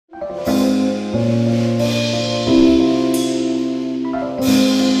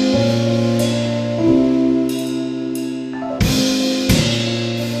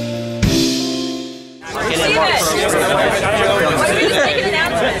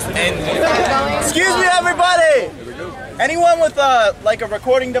Excuse me, everybody! Anyone with like a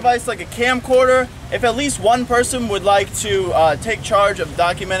recording device, like a camcorder, if at least one person would like to take charge of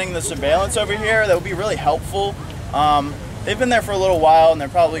documenting the surveillance over here, that would be really helpful. They've been there for a little while, and they're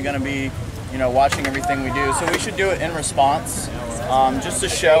probably going to be, you know, watching everything we do. So we should do it in response, just to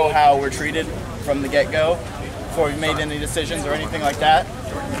show how we're treated from the get-go before we've made any decisions or anything like that.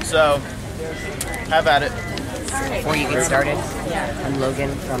 So, have at it. Before you get started, I'm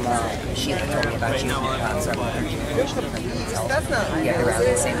Logan from Sheila told me about you. So you have to round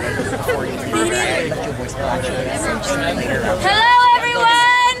the same thing before you leave. I left your voicemail actually. Hello,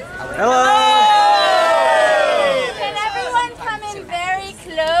 everyone! Hello! Can everyone come in very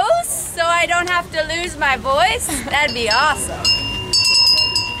close so I don't have to lose my voice? That'd be awesome.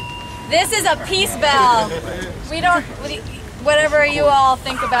 This is a peace bell. Whatever you all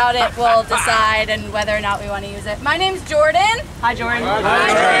think about it, we'll decide and whether or not we want to use it. My name's Jordan. Hi, Jordan.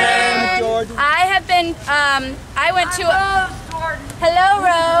 Hi, Jordan. I have been, I went to hello,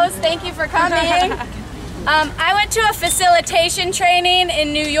 Rose. Thank you for coming. I went to a facilitation training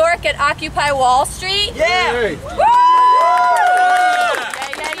in New York at Occupy Wall Street. Yeah! Woo!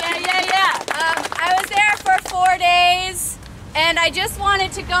 Yeah. I was there for 4 days, and I just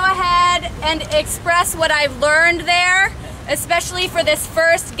wanted to go ahead and express what I've learned there, especially for this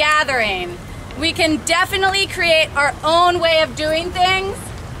first gathering. We can definitely create our own way of doing things,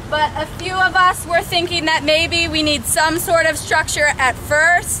 but a few of us were thinking that maybe we need some sort of structure at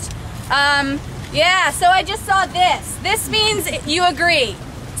first. Yeah, so I just saw this. This means you agree.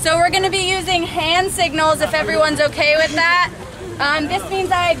 So we're going to be using hand signals if everyone's okay with that. This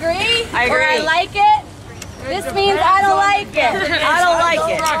means I agree, or I like it. This means I don't like it. I don't like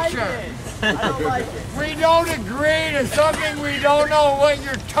it. I don't like it. We don't agree to something we don't know what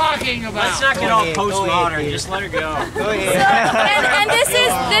you're talking about. Let's not get all postmodern. Just let her go. So, and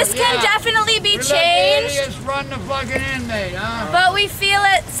this can definitely be changed. Idiots run the fucking inmate, huh? But we feel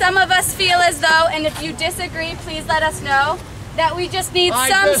it. Some of us feel as though, and if you disagree, please let us know. That we just need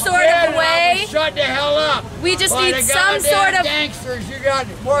some sort of way. Shut the hell up. We just need some sort of gangsters you got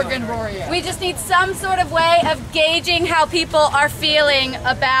working for you. We just need some sort of way of gauging how people are feeling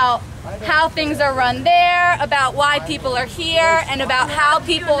about how things are run there, about why people are here, and about how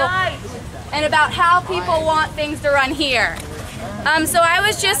people want things to run here. So I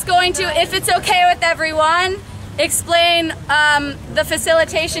was just going to, if it's okay with everyone, explain the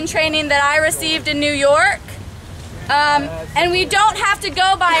facilitation training that I received in New York. And we don't have to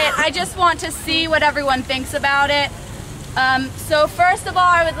go by it. I just want to see what everyone thinks about it. So first of all,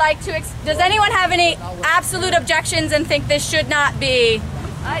 I would like to, does anyone have any absolute objections and think this should not be?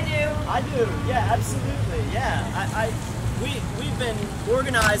 I do, yeah, absolutely, yeah. We've been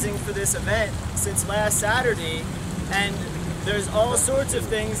organizing for this event since last Saturday, and there's all sorts of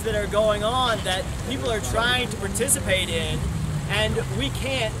things that are going on that people are trying to participate in, and we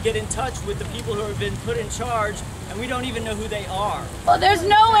can't get in touch with the people who have been put in charge, and we don't even know who they are. Well, there's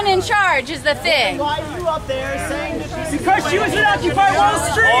no one in charge is the thing. Why are you up there saying that this Because she was at Occupy Wall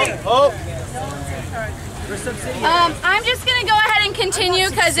Street! I'm just going to go ahead and continue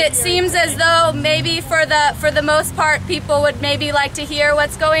because it seems as though maybe for the most part people would maybe like to hear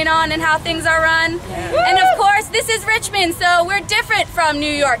what's going on and how things are run. And of course, this is Richmond, so we're different from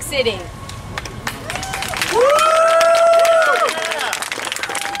New York City.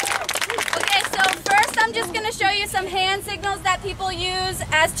 Okay, so first I'm just going to show you some hand signals that people use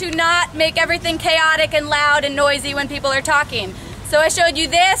as to not make everything chaotic and loud and noisy when people are talking. So I showed you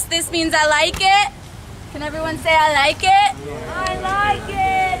this. This means I like it. Can everyone say I like it? I like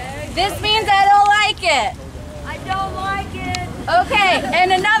it. This means I don't like it. I don't like it. Okay,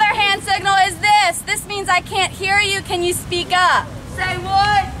 and another hand signal is this. This means I can't hear you. Can you speak up? Say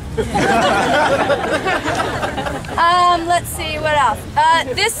what? Let's see, what else?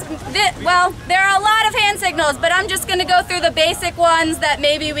 Well, there are a lot of hand signals, but I'm just going to go through the basic ones that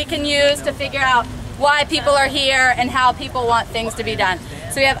maybe we can use to figure out why people are here and how people want things to be done.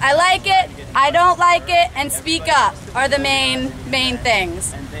 So we have I like it, I don't like it, and speak up are the main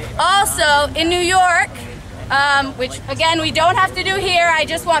things. Also, in New York, which again we don't have to do here, I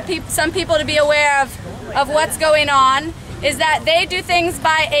just want some people to be aware of what's going on, is that they do things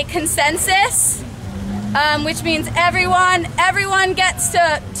by a consensus, which means everyone gets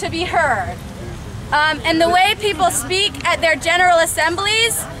to be heard. And the way people speak at their general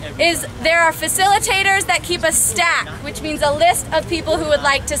assemblies is there are facilitators that keep a stack, which means a list of people who would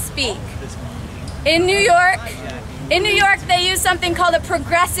like to speak. In New York they use something called a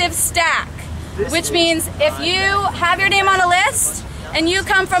progressive stack, which means if you have your name on a list and you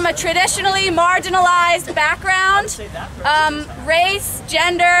come from a traditionally marginalized background, race,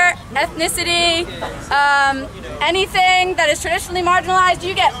 gender, ethnicity, anything that is traditionally marginalized,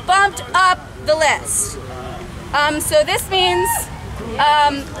 you get bumped up the list. So this means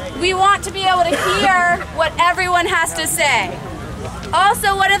we want to be able to hear what everyone has to say.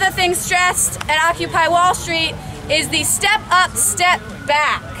 Also, one of the things stressed at Occupy Wall Street is the step up, step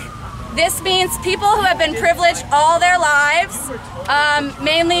back. This means people who have been privileged all their lives,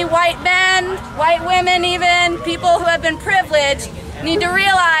 mainly white men, white women even, people who have been privileged, need to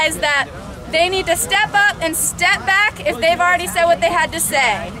realize that they need to step up and step back if they've already said what they had to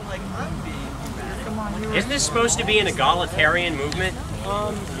say. Isn't this supposed to be an egalitarian movement?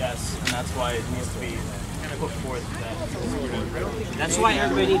 Yes, and that's why it needs to be put forth that. That's why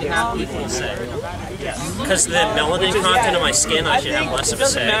everybody needs to have equal say. Because the melanin content of my skin, I should have less of a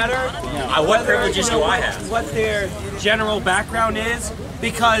say. It doesn't matter what privileges do I have? what their general background is,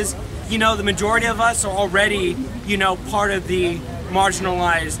 because, you know, the majority of us are already, you know, part of the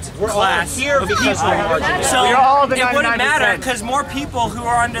marginalized class of people. So it wouldn't matter, because more people who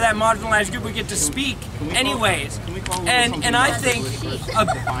are under that marginalized group would get to speak anyways. And I think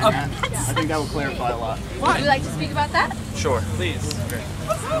I think that will clarify a lot. Would you like to speak about that? Sure. Please.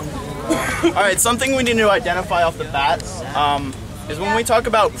 All right, something we need to identify off the bat is when we talk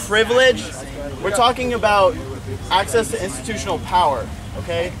about privilege, we're talking about access to institutional power,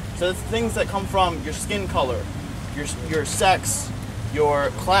 okay? So it's things that come from your skin color, your sex, your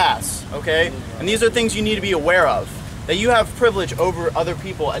class, okay? And these are things you need to be aware of, that you have privilege over other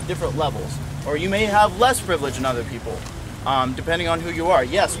people at different levels, or you may have less privilege than other people, depending on who you are.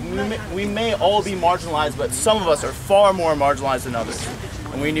 Yes, we may all be marginalized, but some of us are far more marginalized than others.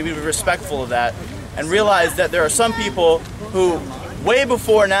 And we need to be respectful of that and realize that there are some people who, way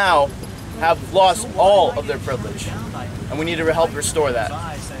before now, have lost all of their privilege. And we need to help restore that.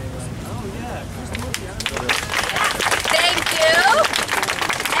 Thank you.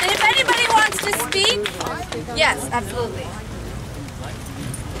 And if anybody wants to speak, yes, absolutely.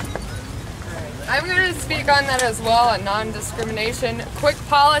 I'm going to speak on that as well, on non-discrimination. Quick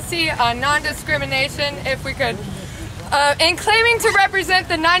policy on non-discrimination, if we could. In claiming to represent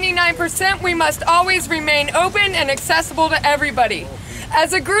the 99%, we must always remain open and accessible to everybody.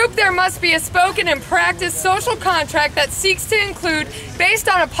 As a group, there must be a spoken and practiced social contract that seeks to include based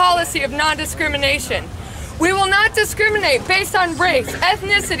on a policy of non-discrimination. We will not discriminate based on race,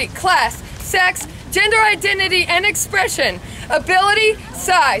 ethnicity, class, sex, gender identity and expression, ability,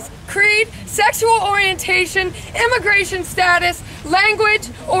 size, creed, sexual orientation, immigration status, language,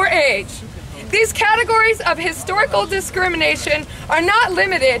 or age. These categories of historical discrimination are not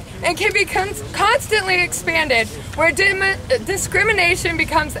limited and can be constantly expanded where discrimination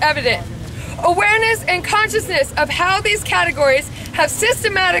becomes evident. Awareness and consciousness of how these categories have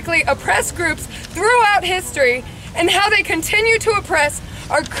systematically oppressed groups throughout history and how they continue to oppress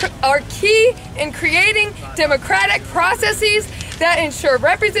are key in creating democratic processes that ensure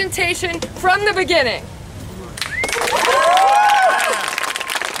representation from the beginning.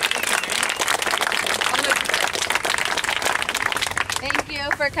 Thank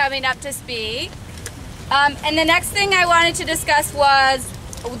you for coming up to speak. And the next thing I wanted to discuss was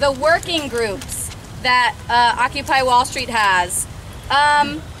the working groups that Occupy Wall Street has.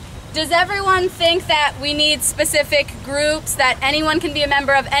 Does everyone think that we need specific groups, that anyone can be a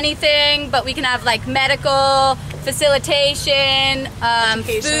member of anything, but we can have like medical, facilitation,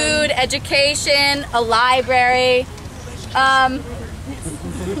 food, education, a library?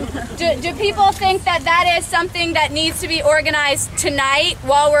 Do people think that that is something that needs to be organized tonight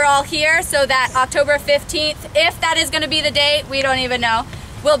while we're all here, so that October 15th, if that is going to be the date, we don't even know,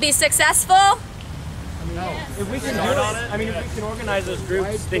 will be successful? No. If we can do it, I mean, if we can organize those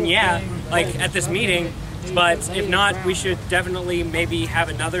groups, then yeah, like at this meeting. But if not, we should definitely maybe have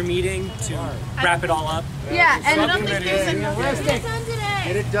another meeting to wrap it all up. Yeah, and I don't think there's enough.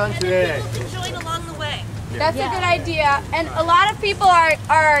 Get it done today. Join along the way. That's a good idea. And a lot of people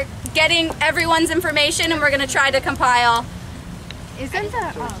are getting everyone's information, and we're going to try to compile. Isn't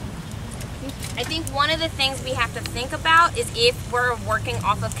that? I think one of the things we have to think about is if we're working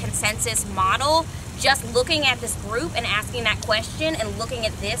off of consensus model, just looking at this group and asking that question and looking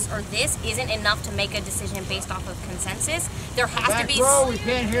at this or this isn't enough to make a decision based off of consensus. There has to be. We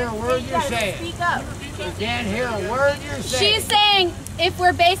can't hear a word you're saying. Speak up. We can't hear a word you're saying. She's saying if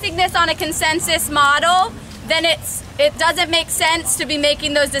we're basing this on a consensus model, then it doesn't make sense to be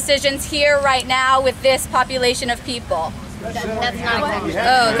making those decisions here right now with this population of people. That's not exactly.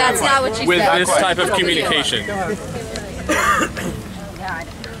 Oh, that's not what she with said. this type of communication.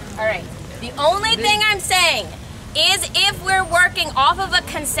 All right. The only thing I'm saying is if we're working off of a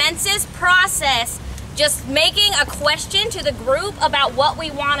consensus process, just making a question to the group about what we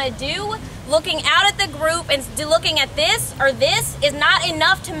want to do, looking out at the group and looking at this or this is not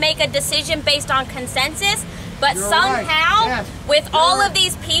enough to make a decision based on consensus. But somehow, with all of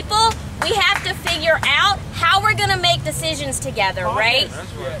these people, we have to figure out how we're going to make decisions together, right?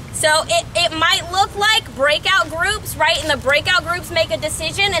 So it might look like breakout groups, right? And the breakout groups make a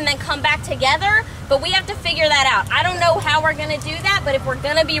decision and then come back together, but we have to figure that out. I don't know how we're going to do that, but if we're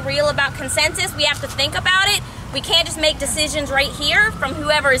going to be real about consensus, we have to think about it. We can't just make decisions right here from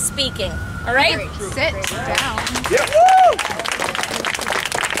whoever is speaking, all right? Sit down. Yeah. Woo!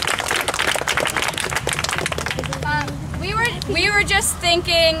 We were just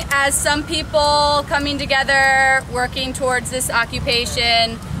thinking, as some people coming together, working towards this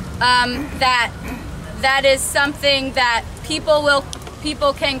occupation, that is something that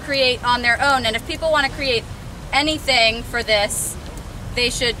people can create on their own. And if people want to create anything for this, they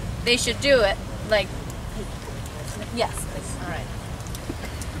should do it. Like, yes.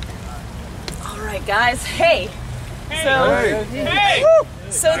 All right, guys. Hey.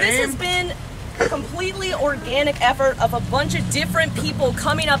 So this has been a completely organic effort of a bunch of different people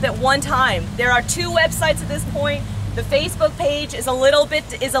coming up at one time. There are 2 websites at this point. The Facebook page is a little bit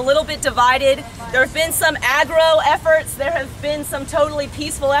divided. There have been some aggro efforts. There have been some totally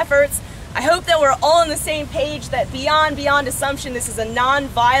peaceful efforts. I hope that we're all on the same page, that beyond assumption, this is a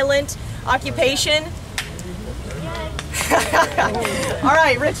non-violent occupation. All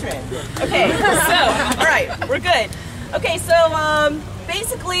right, Richmond. Okay, so, all right, we're good. Okay, so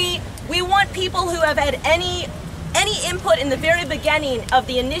basically, we want people who have had any input in the very beginning of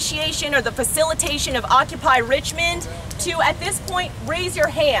the initiation or the facilitation of Occupy Richmond to, at this point, raise your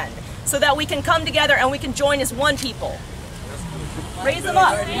hand so that we can come together and we can join as one people. Raise them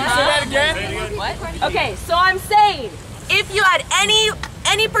up. Can you say that again? What? Okay, so I'm saying, if you had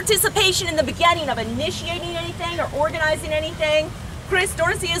any participation in the beginning of initiating anything or organizing anything, Chris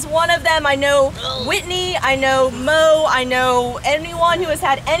Dorsey is one of them. I know Whitney, I know Mo, I know anyone who has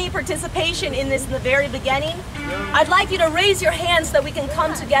had any participation in this in the very beginning. I'd like you to raise your hand so that we can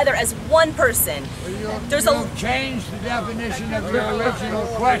come together as one person. There's a change the definition of your original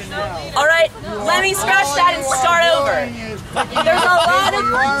question. All right, let me scratch that and start over. There's a lot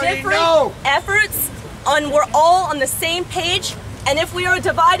of different efforts we're all on the same page. And if we are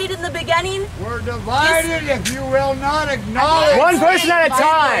divided in the beginning, we're divided if you will not acknowledge. One person at a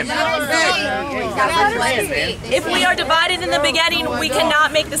time. If we are divided in the beginning, we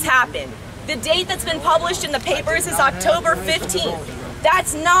cannot make this happen. The date that's been published in the papers is October 15th.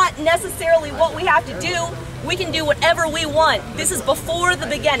 That's not necessarily what we have to do. We can do whatever we want. This is before the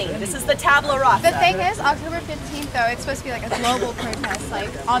beginning. This is the tabula rasa. The thing is, October 15th, though, it's supposed to be like a global protest, like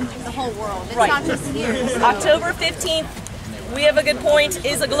on the whole world. It's not just here. So. October 15th. We have a good point,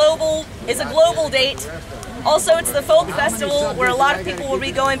 is a global date. Also, it's the folk festival where a lot of people will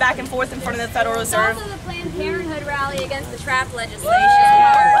be going back and forth in front of the Federal Reserve. It's also the Planned Parenthood rally against the trap legislation.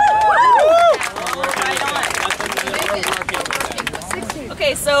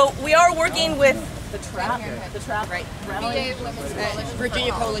 Okay, so we are working with the trap right. rally.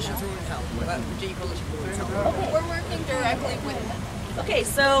 Virginia Coalition for Women's Health. Virginia Coalition for Women's Health. Okay. We're working directly with them. Okay,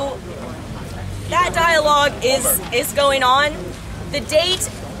 so that dialogue is going on. The date,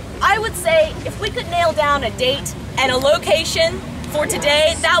 I would say, if we could nail down a date and a location for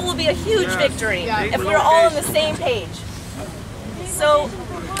today, that will be a huge victory if we're all on the same page. So,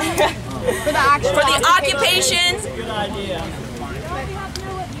 for the occupation. That's a good idea.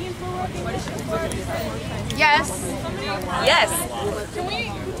 Yes. Yes. Can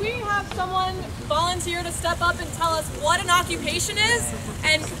we have someone volunteer to step up and tell us what an occupation is?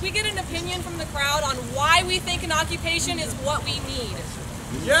 And could we get an opinion from the crowd on why we think an occupation is what we need?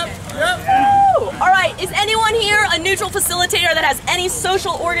 Yep. All right, is anyone here a neutral facilitator that has any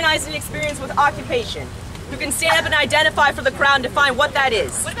social organizing experience with occupation? Who can stand up and identify for the crowd and define what that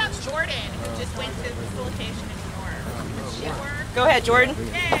is? What about Jordan, who just went to facilitation in New York? Does she work? Go ahead, Jordan.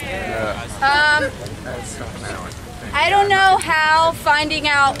 I don't know how finding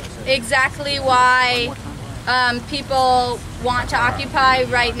out exactly why people want to occupy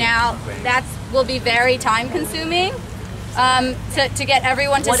right now, that will be very time consuming to get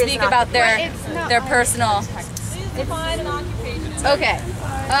everyone to speak about their personal. Please define an occupation. Okay.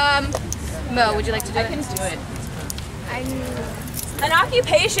 Mo, would you like to do it? I can do it. An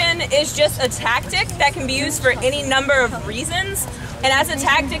occupation is just a tactic that can be used for any number of reasons. And as a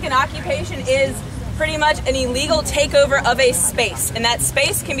tactic, an occupation is pretty much an illegal takeover of a space. And that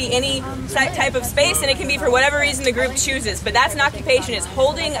space can be any type of space, and it can be for whatever reason the group chooses. But that's an occupation, is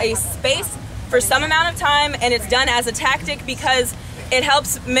holding a space for some amount of time, and it's done as a tactic because it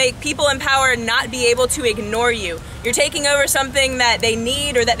helps make people in power not be able to ignore you. You're taking over something that they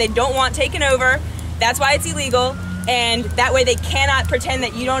need or that they don't want taken over. That's why it's illegal, and that way they cannot pretend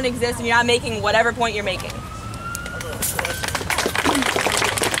that you don't exist and you're not making whatever point you're making.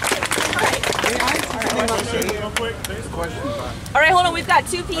 All right, hold on, we've got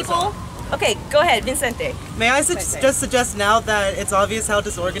two people. Okay, go ahead, Vincente. May I just suggest now that it's obvious how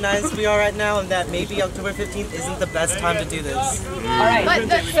disorganized we are right now and that maybe October 15th isn't the best time to do this. All right.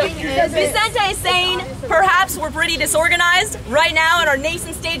 Vicente is saying perhaps we're pretty disorganized right now in our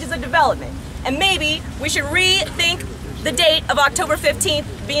nascent stages of development. And maybe we should rethink the date of October 15th,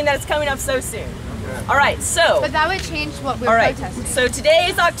 being that it's coming up so soon. All right, so. But that would change what we're protesting. So today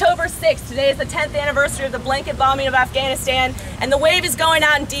is October 6th. Today is the 10th anniversary of the blanket bombing of Afghanistan, and the wave is going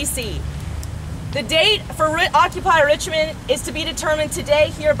out in D.C. The date for Occupy Richmond is to be determined today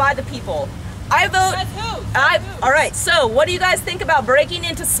here by the people. I vote. All right. So, what do you guys think about breaking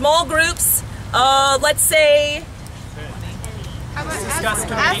into small groups? Let's say. Discuss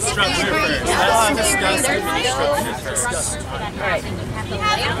committee structure first. Let's discuss committee structure first. All right. We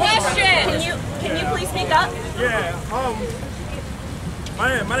have a question. Can you please speak up? Yeah.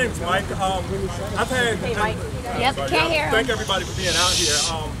 My name's Mike. I've had. Hey, Mike. Yep. Can't hear him. Thank everybody for being out here.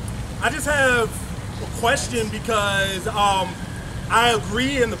 I just have a question because I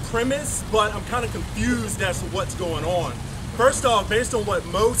agree in the premise, but I'm kind of confused as to what's going on. First off, based on what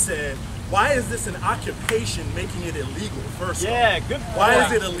Mo said, why is this an occupation making it illegal? First off, good point. Why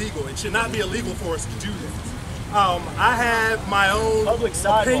is it illegal? It should not be illegal for us to do this. I have my own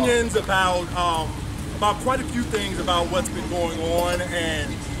opinions about quite a few things about what's been going on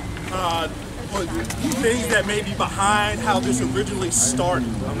and things that may be behind how this originally started.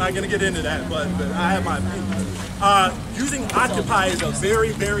 I'm not going to get into that, but I have my opinion. Using occupy is a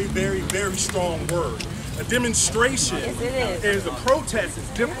very, very, very, very strong word. A demonstration is a protest is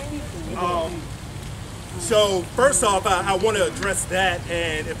different. So first off, I want to address that,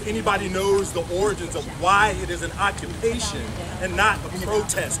 and if anybody knows the origins of why it is an occupation and not a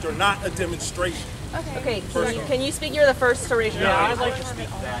protest or not a demonstration. Okay, can you speak? You're the first to raise your hand. Yeah, I'd like to speak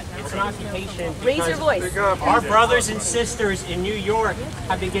to that. It's an occupation because raise your voice. Our brothers and sisters in New York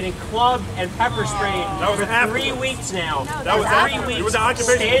have been getting clubbed and pepper sprayed for 3 weeks now. That was 3 weeks. It was an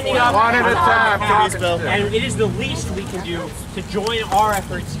occupation. Standing up One at a time. And it is the least we can do to join our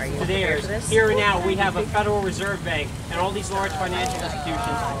efforts to theirs. Here and now, we have a Federal Reserve Bank and all these large financial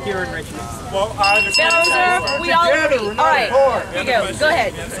institutions here in Richmond. Well, I understand. Federal Reserve, we all agree. All right, here you go. Go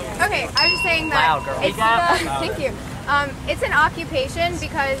ahead. Okay, I'm just saying that it's thank you. It's an occupation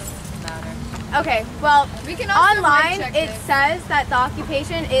because okay, well, we can online it says that the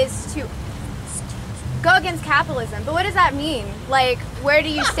occupation is to go against capitalism. But what does that mean? Like, where do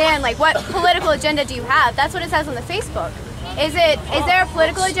you stand? Like, what political agenda do you have? That's what it says on the Facebook. Is there a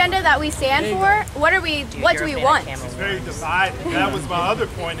political agenda that we stand for? What do we want? It's very divided. That was my other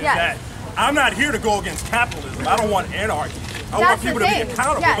point, is that I'm not here to go against capitalism. I don't want anarchy. I want people to be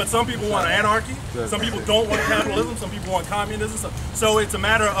accountable, but some people want anarchy, some people don't want capitalism, some people want communism. So it's a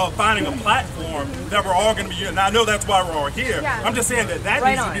matter of finding a platform that we're all going to be in. Now, I know that's why we're all here. I'm just saying that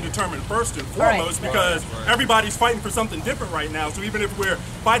needs to be determined first and foremost because everybody's fighting for something different right now. So even if we're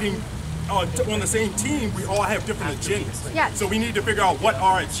fighting on the same team, we all have different agendas. So we need to figure out what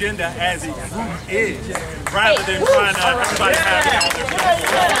our agenda as a group is, rather than trying to everybody have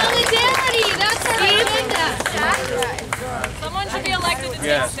Solidarity, that's our agenda. Someone should be elected to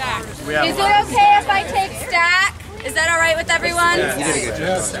take stack. Is it okay if I take stack? Is that all right with everyone?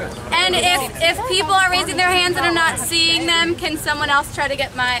 And if people are raising their hands and I'm not seeing them, can someone else try to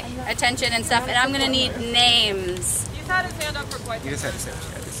get my attention and stuff? And I'm going to need names. He's had his hand up for quite some time. You just had to say what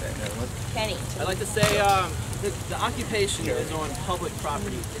you had to say. Kenny. I'd like to say the occupation is on public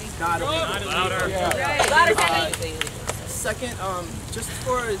property. It's gotta be louder. Louder, Kenny. Second, just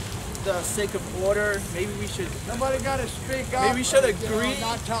for the sake of order, maybe we should. Somebody gotta speak up. Maybe we should agree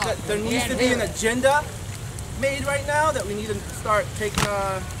that there needs to be an agenda made right now. That we need to start taking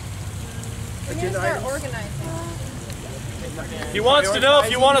agenda items. He wants to know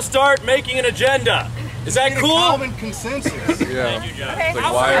if you want to start making an agenda. Is that cool? Common consensus. Yeah.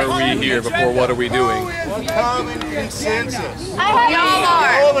 Like, why are we here before what are we doing? Common consensus. We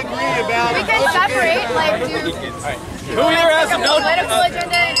all agree about we can separate, like, do Who here has a political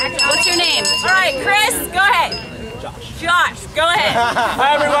agenda and actual. What's your name? All right, Chris, go ahead. Josh, go ahead.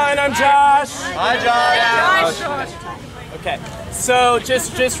 Hi everyone, I'm Josh. Hi, Josh. Okay, so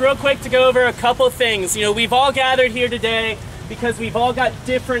just real quick to go over a couple things. You know, we've all gathered here today because we've all got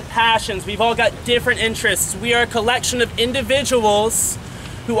different passions, we've all got different interests. We are a collection of individuals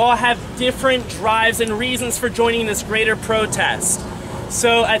who all have different drives and reasons for joining this greater protest.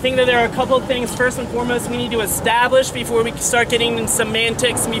 So I think that there are a couple of things. First and foremost, we need to establish before we start getting into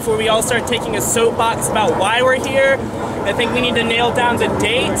semantics and before we all start taking a soapbox about why we're here. I think we need to nail down the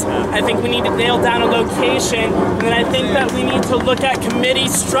date. I think we need to nail down a location. And then I think that we need to look at committee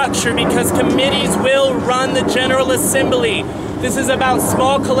structure, because committees will run the General Assembly. This is about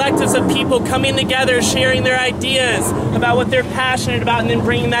small collectives of people coming together, sharing their ideas about what they're passionate about, and then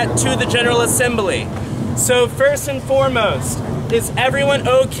bringing that to the General Assembly. So first and foremost, is everyone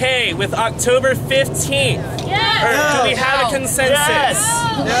okay with October 15th? Yes. Or do we have a consensus? Yes.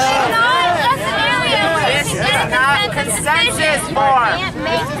 This is not consensus for. You can't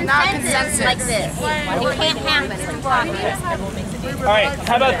make consensus like this. It can't happen. All right,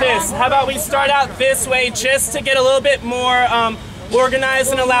 how about this? How about we start out this way just to get a little bit more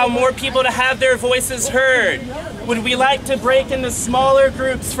organized and allow more people to have their voices heard? Would we like to break into smaller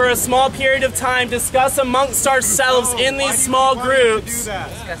groups for a small period of time, discuss amongst ourselves in these small groups?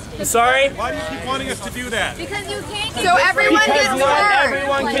 I'm sorry? Why do you keep wanting us to do that? Because you can't. So everyone gets Because not heard.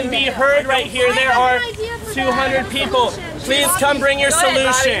 everyone can be heard right here. There are 200 people. Please come bring your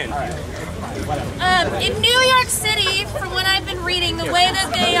solution. In New York City, from what I've been reading, the way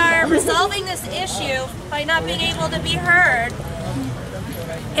that they are resolving this issue by not being able to be heard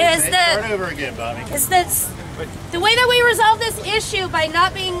is that the way that we resolve this issue by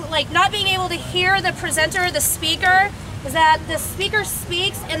not being able to hear the presenter, the speaker, is that the speaker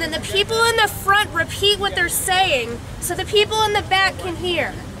speaks and then the people in the front repeat what they're saying so the people in the back can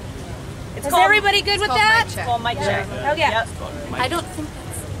hear. Is everybody good with that? It's called mic check. Okay. Yep. I don't think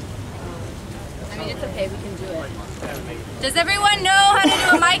that's... I mean, it's okay, we can do it. Does everyone know how to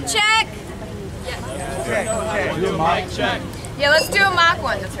do a mic check? Okay. Do a mic check. Yeah, let's do a mock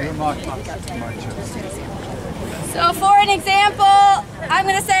one. That's right. So for an example, I'm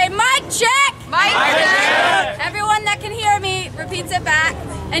going to say mic check. Mic check. Everyone that can hear me repeats it back.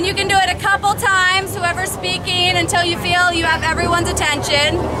 And you can do it a couple times, whoever's speaking, until you feel you have everyone's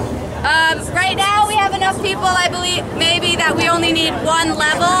attention. Right now we have enough people, I believe, maybe that we only need one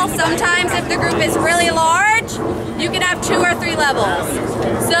level. Sometimes if the group is really large, you can have 2 or 3 levels.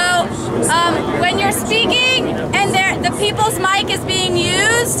 So when you're speaking and the people's mic is being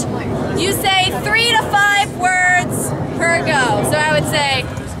used, you say 3 to 5 words per go. So I would say,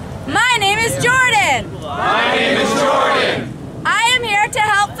 my name is Jordan. My name is Jordan. I am here to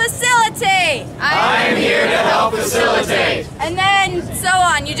help facilitate. I am here to help facilitate. And then so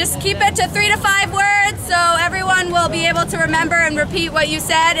on. You just keep it to 3 to 5 words so everyone will be able to remember and repeat what you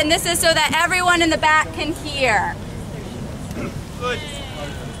said. And this is so that everyone in the back can hear. Good.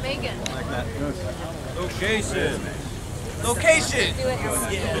 Megan. Like that. Location. Location.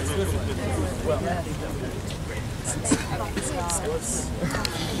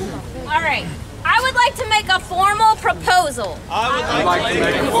 All right. I would like to make a formal proposal. I would like to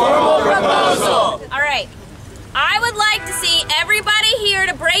make a formal proposal. All right. I would like to see everybody here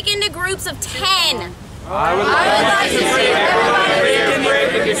to break into groups of 10. I would like to see everybody here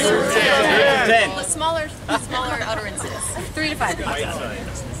break into groups of 10. With smaller utterances. 3 to 5.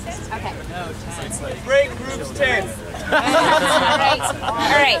 Okay. Break groups 10.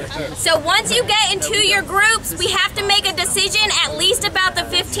 All right. So once you get into your groups, we have to make a decision at least about the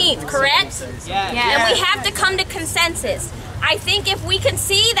 15th, correct? Yeah. And we have to come to consensus. I think if we can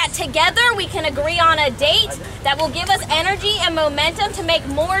see that together we can agree on a date that will give us energy and momentum to make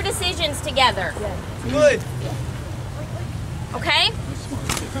more decisions together. Good. Okay?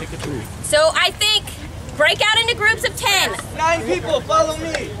 So I think break out into groups of 10. 9 people, follow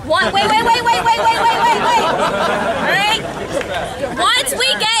me. Wait. All right? Once we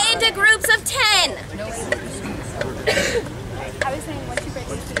get into groups of 10. I was saying, once you break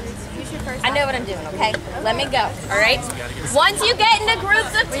into groups, you should first. I know what I'm doing, okay? Let me go, all right? Once you get into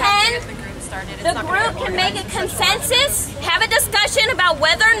groups of 10, the group can make a consensus, have a discussion about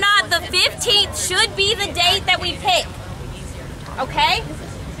whether or not the 15th should be the date that we pick, okay?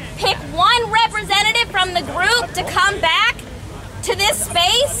 Pick one representative from the group to come back to this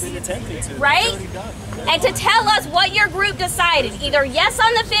space, right? And to tell us what your group decided, either yes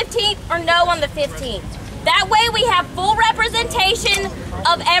on the 15th or no on the 15th. That way we have full representation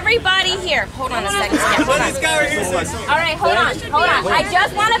of everybody here. Hold on a second. All right, hold on. I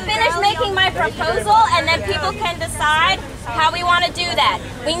just want to finish making my proposal and then people can decide how we want to do that.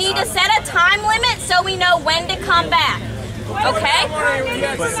 We need to set a time limit so we know when to come back. Okay? We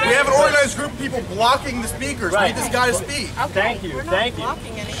have an organized group of people blocking the speakers. Right. We just got to speak. Thank you.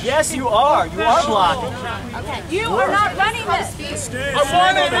 Yes, you are. You are blocking. Okay. You are not running this.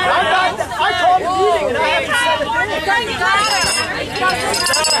 I called the meeting and I haven't said a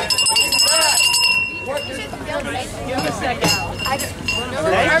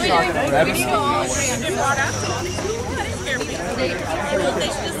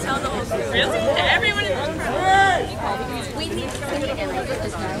Everyone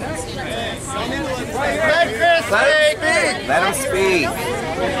Let him speak. You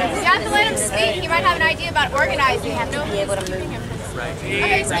have to let him speak. He might have an idea about organizing. You have to be able to move. Right.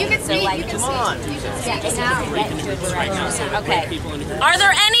 Okay, you can speak. You can speak. Okay. Are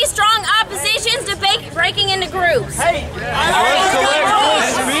there any strong oppositions to breaking into groups? Hey,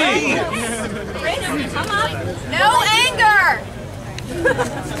 come up. No anger.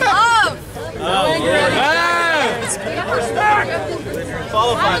 Love. I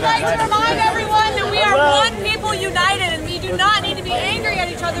would like to remind everyone that we are one people united, and we do not need to be angry at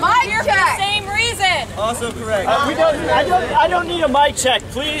each other. We're here for the same reason. Also correct. I don't need a mic check.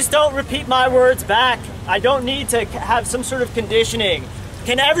 Please don't repeat my words back. I don't need to have some sort of conditioning.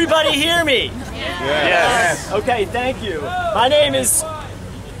 Can everybody hear me? Yes. Okay, thank you. My name is...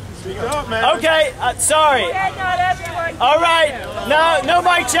 Speak up, man. Okay, sorry. All right, no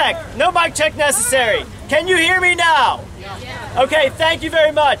mic check. No mic check necessary. Can you hear me now? Okay, thank you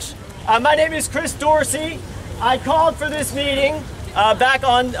very much. My name is Chris Dorsey. I called for this meeting back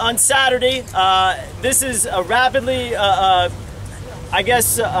on Saturday. This is a rapidly, I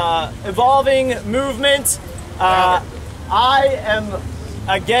guess, evolving movement. I am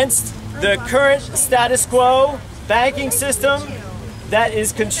against the current status quo banking system that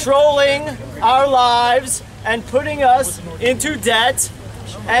is controlling our lives and putting us into debt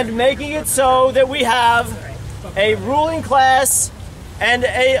and making it so that we have a ruling class and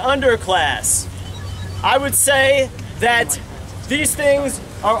a underclass. I would say that these things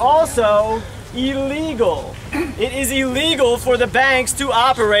are also illegal. It is illegal for the banks to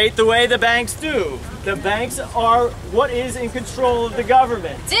operate the way the banks do. The banks are what is in control of the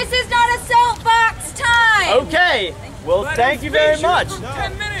government. This is not a soapbox time! Okay, well, thank you very much.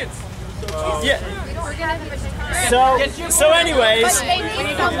 10 minutes. Yeah. So anyways. But they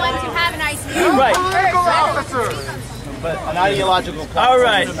need someone to have an idea. Right. But an ideological. All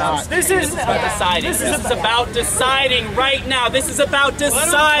right. This is about deciding. This is about deciding right now. This is about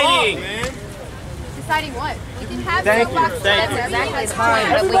deciding. Deciding what? We can have Thank you. soapbox Thank you.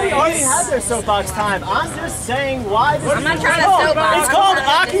 Everybody already had their soapbox time. I'm just saying why this I'm not is trying to called. soapbox. It's called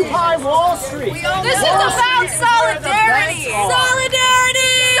Occupy Wall Street. This is about solidarity. Solidarity.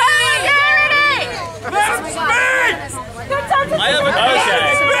 Let him speak! I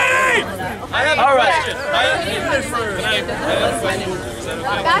have a All right.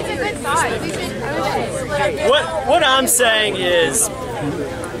 That's a good sign. We should. What I'm saying is,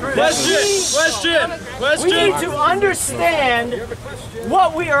 we need to understand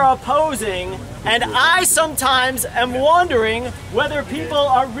what we are opposing, and I sometimes am wondering whether people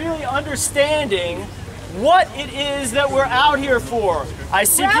are really understanding what it is that we're out here for. I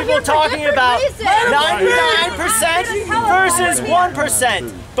see people talking about 99% versus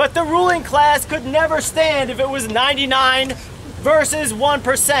 1%, but the ruling class could never stand if it was 99 versus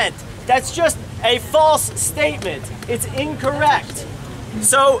 1%. That's just a false statement. It's incorrect.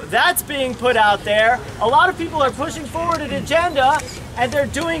 So that's being put out there. A lot of people are pushing forward an agenda, and they're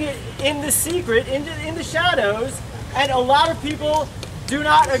doing it in the secret, in the shadows, and a lot of people do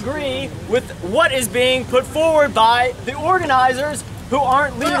not agree with what is being put forward by the organizers who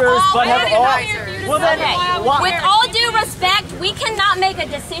aren't leaders but have all... Well then, with all due respect, we cannot make a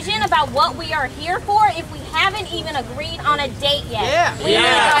decision about what we are here for if we haven't even agreed on a date yet. We need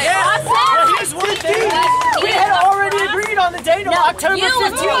a process. Well, here's one thing. We had already agreed on the date of October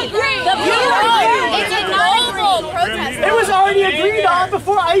 15th. It was already agreed on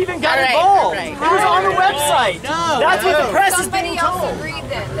before I even got involved. It was on the website. That's what the press is being told. We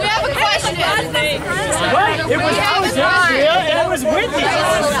have a question. Right, it was Alexandria and it was Whitney.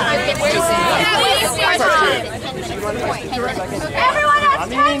 Everyone has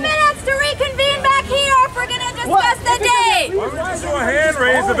 10 minutes to reconvene back here if we're going to discuss the date. Why don't we just do a hand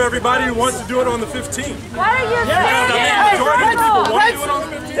raise of everybody who wants to do it on the 15th? What are you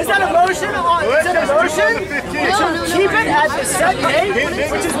Is that a motion? Is it a motion to keep it at the set date,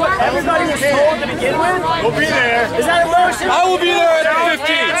 which is what everybody was told to begin with? We'll be there. Is that a motion? I will be there at the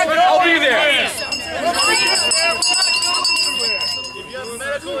 15th. I'll be there.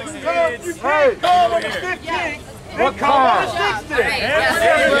 Hey, come on the 15th. What come on the 16th?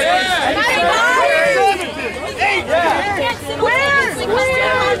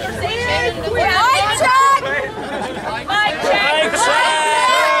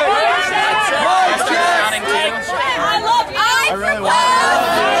 I love you. I really want to.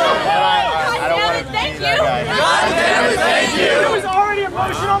 I don't want to be that guy.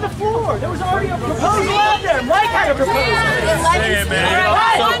 Who's louder? Mike had a proposal. Hey, man.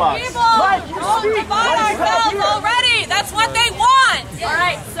 Mike, we'll divide ourselves already. That's what they want. All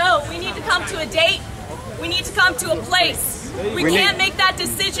right, so we need to come to a date. We need to come to a place. We can't make that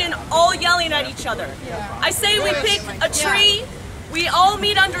decision all yelling at each other. I say we pick a tree. We all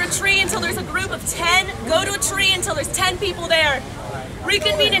meet under a tree until there's a group of 10. Go to a tree until there's 10 people there.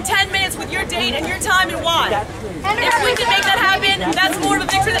 Reconvene in 10 minutes with your date and your time and why. If we can make that happen, that's more of a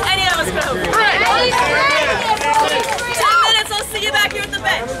victory than any of us could hope for. 10 minutes, I'll see you back here at the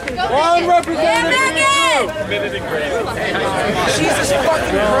bench. One representative. Jesus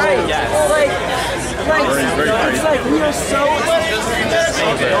fucking Christ. It's like we are so...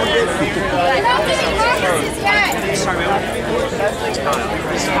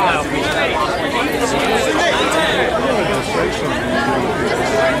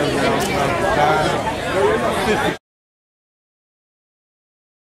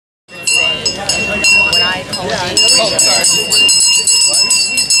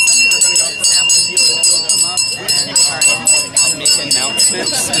 Make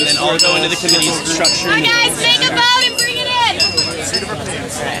announcements, and then I'll go into the committee's structure. Hi guys, make a vote and bring it in.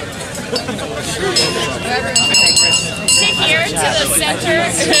 Sit here to the center.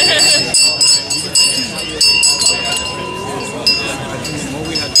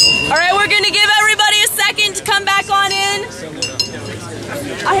 All right, we're going to give everybody a second to come back on in.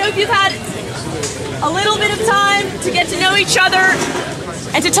 I hope you've had a little bit of time to get to know each other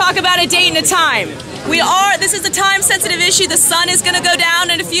and to talk about a date and a time. This is a time-sensitive issue. The sun is going to go down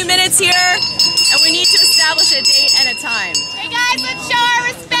in a few minutes here, and we need to establish a date and a time. Hey guys, let's show our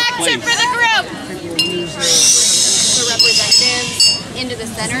respect for the group. The representatives into the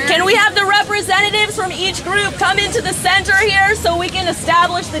center. Can we have the representatives from each group come into the center here so we can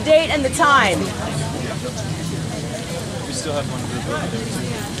establish the date and the time? We still have one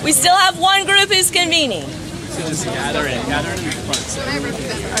group. We still have one group who's convening. So just gather in the front.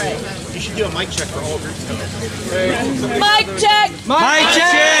 All right. You should do a mic check for all groups. Mic check! Mic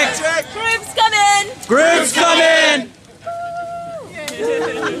check! Groups come in! Groups come in!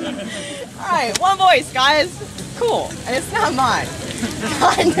 All right, one voice, guys. Cool. And it's not mine.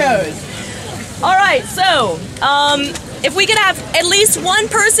 God knows. All right, so if we could have at least one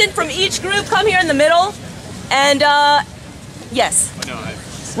person from each group come here in the middle, and yes.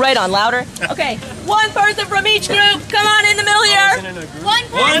 Right on, louder. Okay, one person from each group. Come on in the middle here. One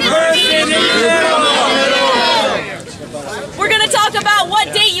person from each group. We're gonna talk about what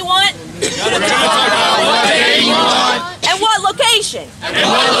date you want. And what location.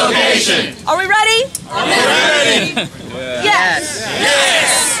 Are we ready? Yes.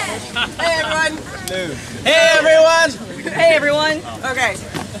 Hey everyone. Hey everyone. Hey everyone. Okay,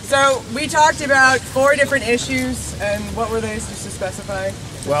 so we talked about 4 different issues, and what were they, just to specify?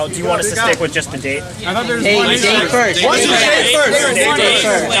 Well, do you want us to stick with just the date? I thought there was one date first. What's the date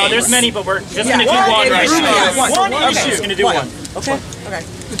first? No, there's many, but we're just going to do one right now. One issue. We're just going to do one. Okay. Okay.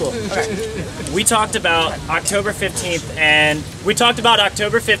 Cool. Okay. We talked about October 15th,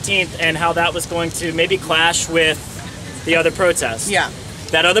 and how that was going to maybe clash with the other protests. Yeah.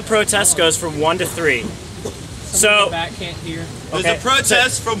 That other protest goes from 1 to 3. So Back can't hear. There's a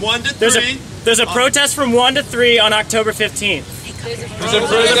protest from 1 to 3. There's a protest from 1 to 3 on October 15th. There's a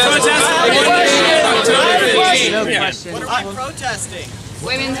protest from 1 to 3 on October 15th. What are we protesting?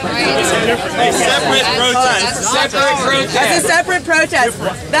 Women's rights. That's a separate protest.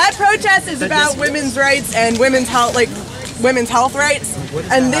 That protest is about women's rights and women's health, women's health rights.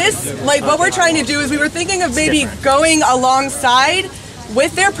 And this, what we're trying to do is we were thinking of maybe going alongside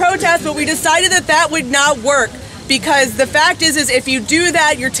with their protest, but we decided that would not work because the fact is if you do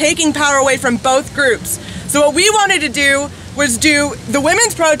that, you're taking power away from both groups. So what we wanted to do was do the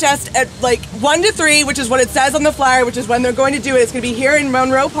women's protest at 1 to 3, which is what it says on the flyer, which is when they're going to do it. It's going to be here in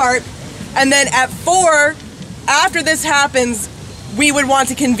Monroe Park. And then at 4, after this happens, we would want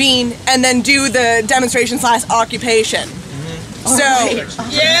to convene and then do the demonstration/occupation. So,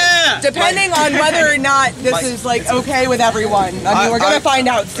 depending on whether or not this is okay with everyone. I mean, we're going to find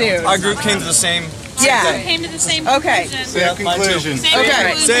out soon. Our group came to the same Came to the same conclusion. Same conclusion.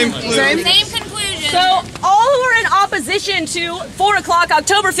 Same conclusion. Same conclusion. So, all who are in opposition to 4 o'clock,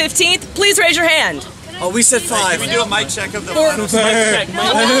 October 15th, please raise your hand. Oh, we said 5. Can we do a mic check of the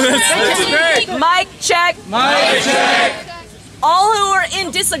Mic check. Mic check. All who are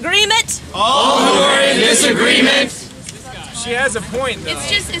in disagreement. All who are in disagreement. She has a point, though. It's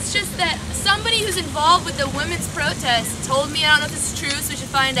just that somebody who's involved with the women's protest told me, I don't know if this is true, so we should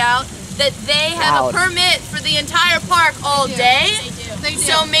find out, that they have a permit for the entire park all day. They do.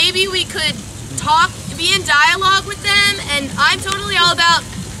 So maybe we could be in dialogue with them, and I'm totally all about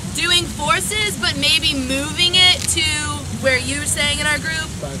doing forces, but maybe moving it to where you're saying in our group?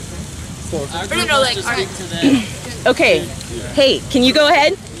 Or no, like, Okay. Hey, can you go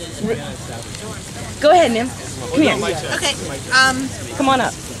ahead? Go ahead, ma'am. Come here. Okay. Come on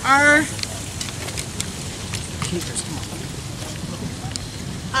up.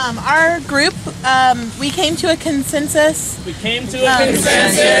 Our group, we came to a consensus. We came to a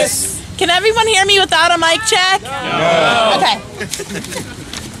consensus. Can everyone hear me without a mic check? No. Okay.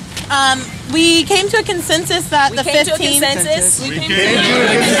 We came to a consensus that the 15th.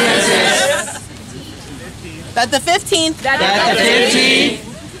 That the 15th.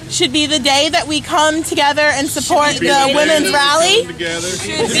 Should be the day that we come together and support the women's rally. Should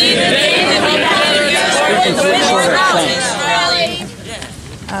be the day that we come together and support the women's rally.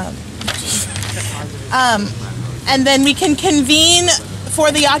 And then we can convene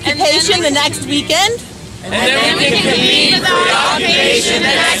for the occupation the next weekend. And then we can convene for the occupation the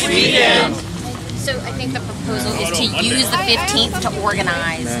next weekend. So I think the proposal is to use the 15th to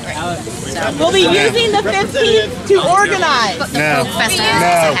organize. We'll be using the 15th to organize. But the folk festival is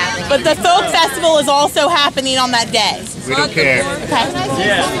also happening. But the folk festival is also happening on that day. We don't care.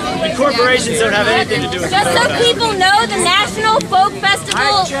 Yeah, and corporations don't have anything to do with it. Just so people know, the National Folk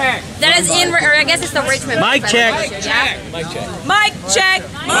Festival that is in, or I guess it's the Richmond. Mic check. Yeah? Mic check. Mic check.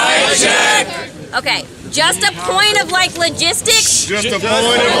 Mic check. Okay, just a point of like logistics. Just a point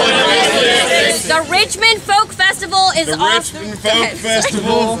of logistics. The Richmond Folk Festival is also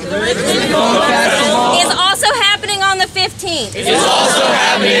happening on the 15th. It's also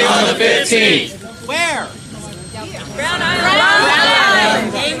happening on the 15th. Where? Brown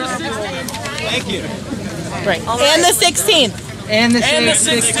Island. Thank you. Right. And the 16th. And the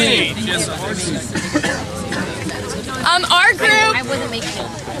 16th. Our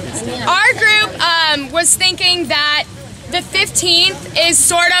group was thinking that the 15th is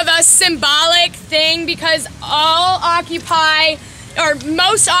sort of a symbolic thing because all Occupy, or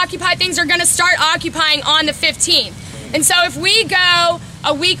most Occupy things are going to start occupying on the 15th. And so if we go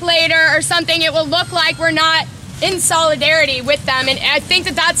a week later or something, it will look like we're not in solidarity with them. And I think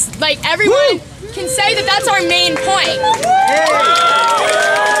that that's, like, everyone can say that that's our main point.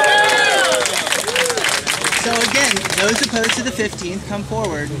 So again, those opposed to the 15th, come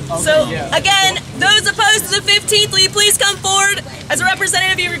forward. So again, those opposed to the 15th, will you please come forward as a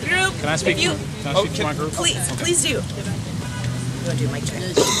representative of your group? Can I speak to my group? Please do. You want to do mic check?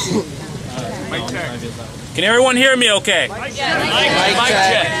 Mic check. Can everyone hear me okay? Mic check.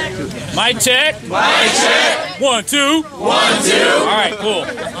 Mic check. Mic check. 1, 2. 1, 2. All right, cool.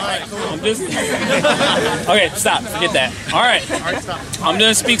 I'm just... Okay, stop. Forget that. All right. I'm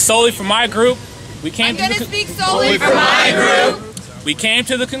going to speak solely for my group. We came to speak solely for my group. We came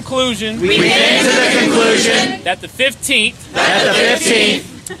to the conclusion. That the 15th.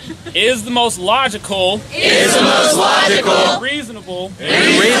 Is the most logical. Reasonable.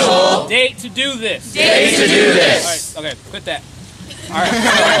 Date to do this. All right. Okay. Quit that. All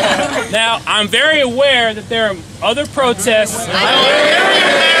right. Now I'm very aware that there are other protests.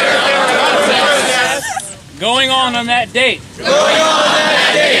 Going on that date.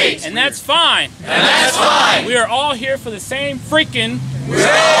 And that's fine. We are all here for the same freaking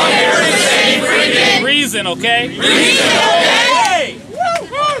reason, okay?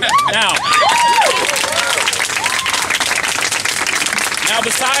 Now,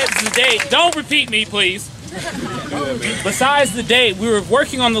 besides the date, don't repeat me, please. Besides the date, we were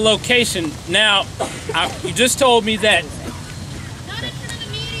working on the location. Now, you just told me that.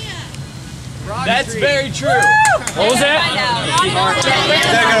 That's very true. What was that?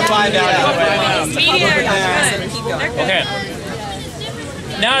 They're gonna find out. Okay.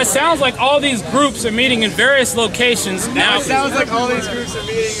 Now it sounds like all these groups are meeting in various locations. Now it sounds like all these groups are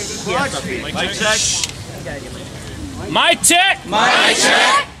meeting in this watch. Mic check. Mic check. Mic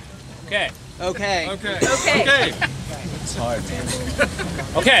check. Okay. Okay. It's hard, man.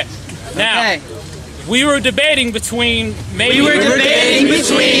 Okay. Now we were debating between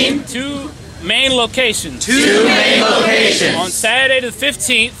two main locations. On Saturday the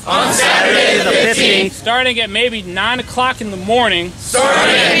 15th. Starting at maybe 9 o'clock in the morning.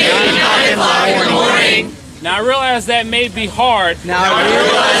 Now I realize that may be hard.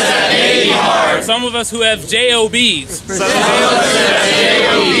 Some of us who have JOBs.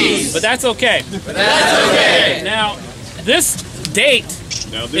 But that's okay. Now this date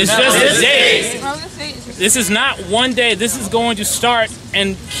is just a date. This is not one day. This is going to start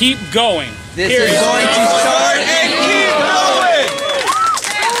and keep going. This is going to start and keep going!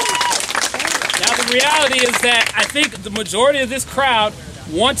 Now the reality is that I think the majority of this crowd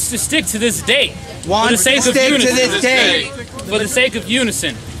wants to stick to this date. For the sake of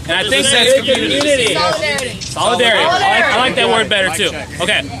unison. And I think that's community. Solidarity. I like that word better too.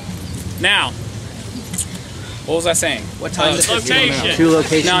 Okay. Now, what was I saying? What time is it? Location. 2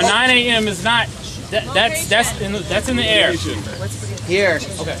 locations. Now 9 a.m. is not. That's in the air. Here.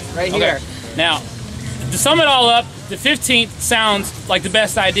 Okay. Right here. Okay. Now, to sum it all up, the 15th sounds like the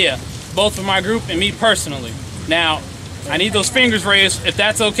best idea, both for my group and me personally. Now, I need those fingers raised if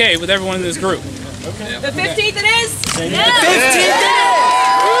that's okay with everyone in this group. Okay. The 15th it is? Yeah. The 15th it is!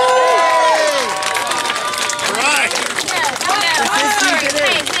 Right.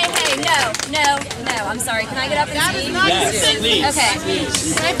 No, I'm sorry. Can I get up and speak? Yes, please. Okay.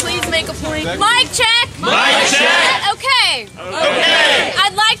 Can I please make a point? Mic check! Mic check! Okay. Okay.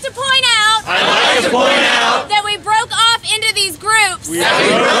 I'd like to point out that we broke off into these groups. To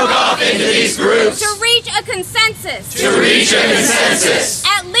reach a consensus.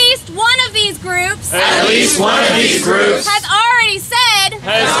 At least one of these groups. Has already said.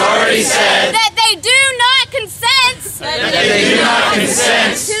 That they do not consent. To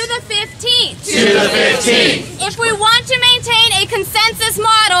the 15th. If we want to maintain a consensus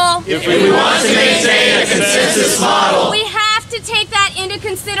model. We have to take that into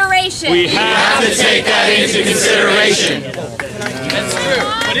consideration. That's true.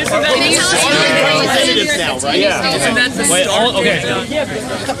 But isn't that representatives now, right? Yeah. Isn't that the okay.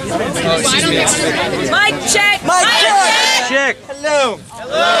 Mic check. Mic check. Hello.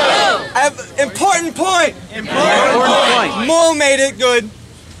 I have important point. Mo made it good.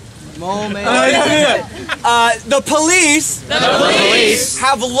 The police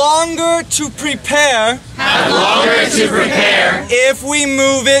have longer to prepare if we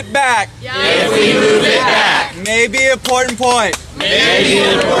move it back. Maybe important point.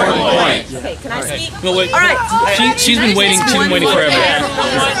 Okay, can I speak? No, wait. All right. She's been waiting forever.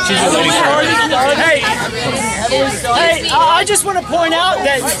 Hey, I just want to point out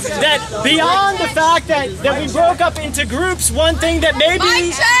that beyond the fact that we broke up into groups, one thing that maybe...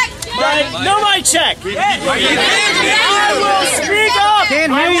 Mic check! No mic check! I will speak up!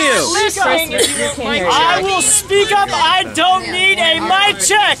 Can't hear you. I will speak up. I don't need a mic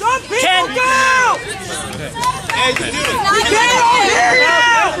check!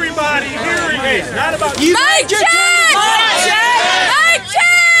 Everybody hearing it. Not about Mic check!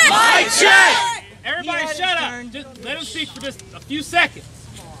 Mic check! Everybody shut up. Just let him speak for just a few seconds.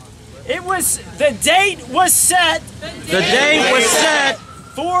 The date was set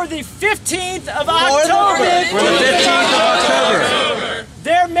for the 15th of October.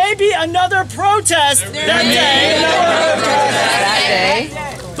 There may be another protest that day.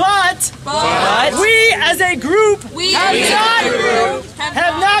 But we as a group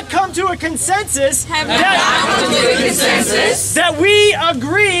have not come to a consensus that we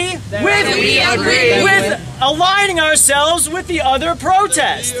agree with aligning ourselves with the other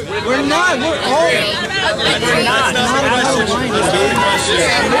protest. We're not. We're all.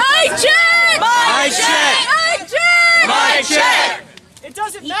 Mic check! Mic check! It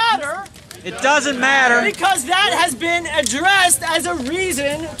doesn't matter. It doesn't matter. Because that has been addressed as a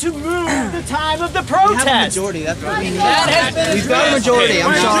reason to move the time of the protest. We have a majority. That's what we need. We've got a majority.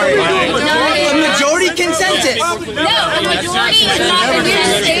 I'm sorry. A majority consensus. No, a majority is not the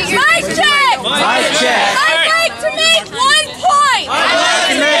consensus. Mic check! Mic check. I'd like to make one point.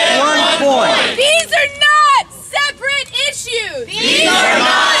 These are not separate issues.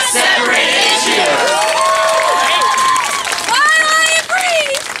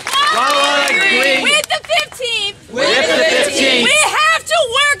 With the 15th, we have to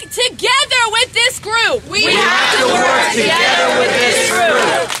work together with this group. 50%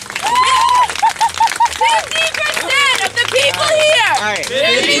 of the people here.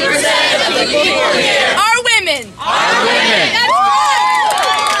 50% of the people here are women. That's right.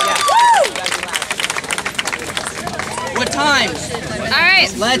 What time? All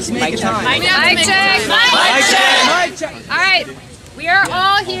right. Let's make a time. Mic check. All right. We are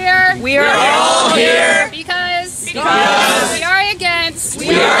all here. Because we are against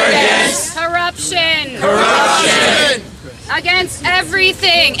corruption. Against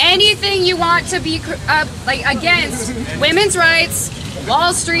everything. Anything you want to be against. Women's rights,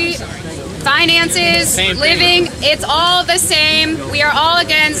 Wall Street, finances, living. It's all the same. We are all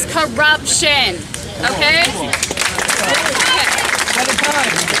against corruption. Okay?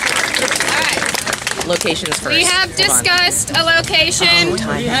 Locations first. We have discussed a location.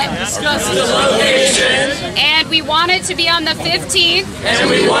 And we want it to be on the 15th.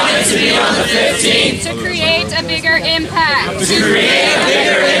 To create a bigger impact.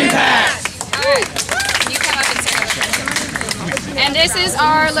 Alright. You come up and say our location. And this is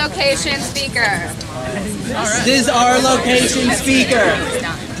our location speaker. This is our location speaker.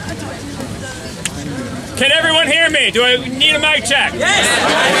 Can everyone hear me? Do I need a mic check?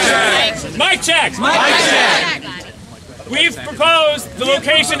 Yes. Mic check. Mic check. We've proposed the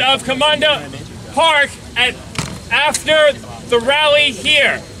location of Monroe Park after the rally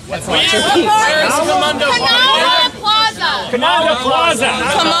here. Canal Plaza. Canal Plaza.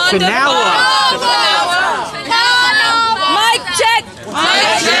 Mic check.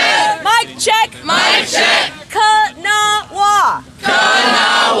 Mic check. Mic check. Mic check. Kanawa.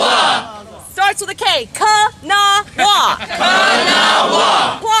 Kanawa. Starts with a K. Kanawa.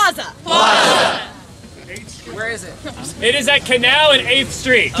 Kanawa. Plaza. Plaza. Where is it? It is at Canal and 8th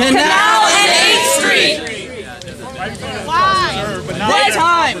Street. Canal and 8th Street. What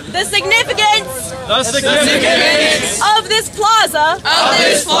time? The significance Of this plaza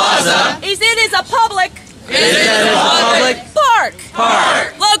is it is a public park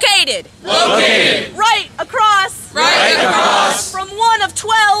located right across from one of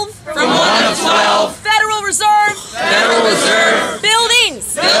 12 Federal Reserve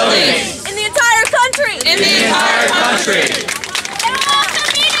buildings in the entire country. There's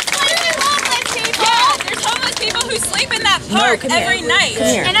homeless people who sleep in that park every night.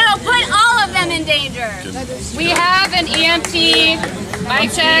 And it'll put all of them in danger. We have an EMT.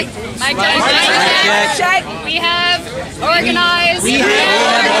 Mic check. Mic check. We have organized.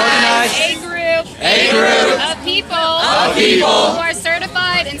 A group of people who are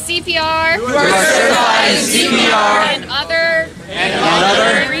certified in CPR. And other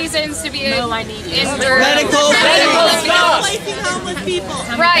reasons to be injured. Medical stuff.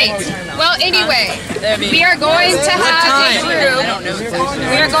 Right. Well, anyway, we are going to have a group.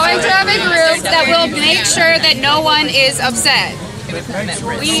 We are going to have a group that will make sure that no one is upset.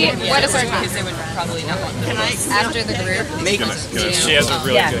 What is our time? After the group? She has a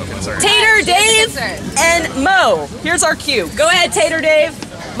really good concern. Tater, Dave, and Mo. Here's our cue. Go ahead, Tater Dave.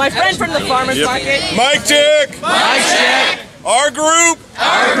 My friend from the farmer's market. Mic check. Mic check. Our group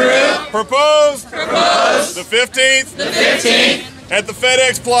proposed the 15th at the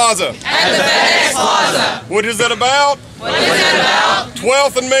FedEx Plaza. What is that about?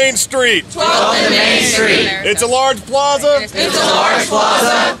 12th and Main Street. It's a large plaza.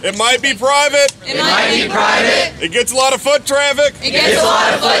 It might be private. It gets a lot of foot traffic. And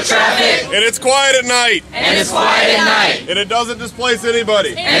it's quiet at night. And it doesn't displace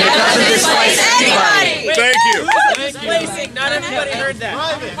anybody. Thank you. Not everybody heard that.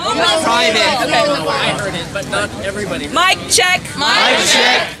 Private. Okay. No, I heard it, but not everybody. Mic check.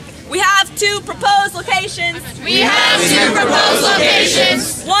 We have two proposed locations.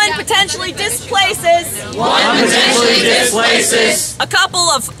 One potentially displaces. A couple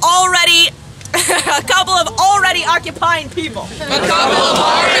of already occupying people. More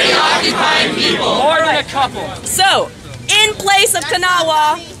than a couple. So, in place of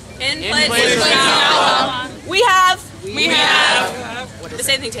Kanawa, we have The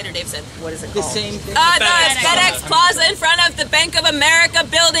same thing Tater Dave said. What is it called? The same thing. It's FedEx Plaza in front of the Bank of America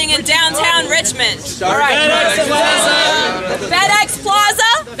building in downtown Richmond. All right. FedEx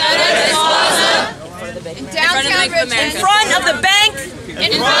Plaza. In downtown Richmond. In front of the Bank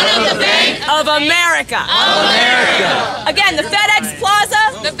of America. Again, the FedEx Plaza.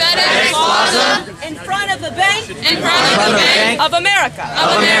 In front of the Bank of America.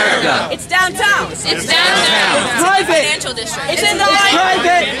 It's downtown. Private. Financial district. It's in the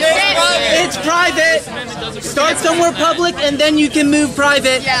It's private. Start somewhere public and then you can move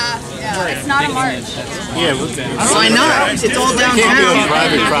private. It's not a march. Yeah, why not? It's all downtown. Can't be on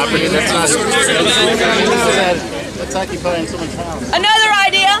private property. That's not. That's occupying someone's house. Another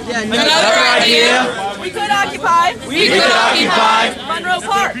idea. We could occupy. Monroe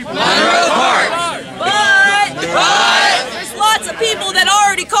Park. But there's lots of people that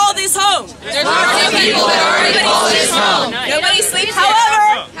already call this home. Nobody sleeps.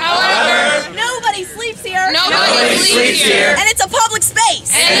 However, nobody sleeps here. And it's a public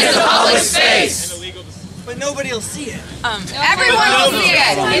space. But nobody will see it. Everyone will see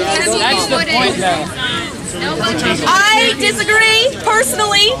it. That's the point, though. I disagree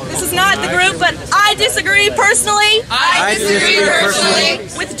personally. This is not the group, but I disagree personally.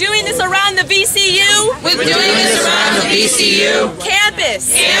 With doing this around the VCU.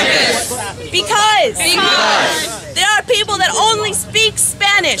 Campus. Because there are people that only speak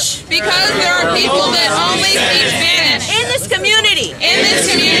Spanish. In this community.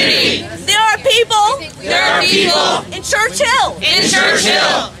 There are people in Churchill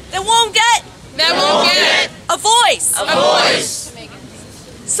that won't get a voice.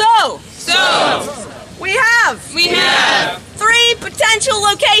 So we have three potential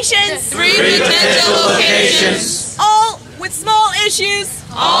locations. All with small issues.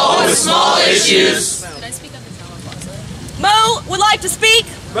 Mo would like to speak.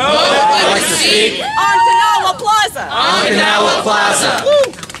 Mo would like to speak. On Kanawha Plaza. On Kanawha Plaza.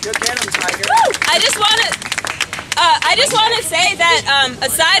 Woo. I just want to say that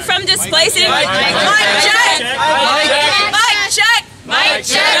aside from displacing, mic check.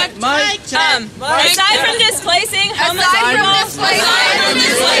 Aside from displacing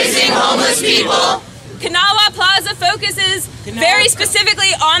homeless people, Kanawha Plaza focuses very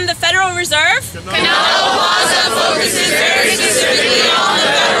specifically on the Federal Reserve.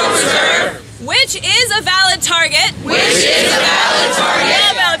 Which is a valid target. But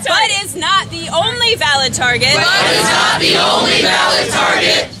is not the only valid target.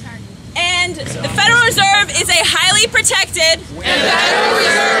 And the Federal Reserve is a highly protected.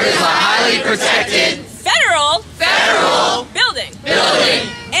 Federal building.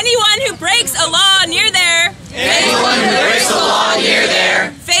 Anyone who breaks a law near there.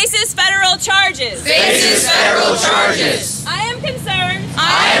 Faces federal charges. I am concerned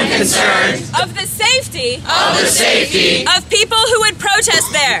of the safety of people who would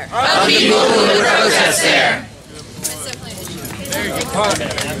protest there.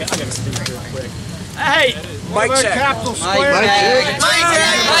 Hey, Mic check.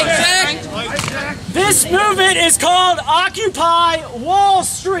 this movement is called Occupy Wall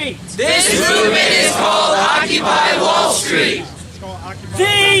Street.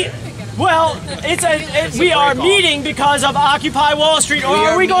 We are meeting because of Occupy Wall Street, or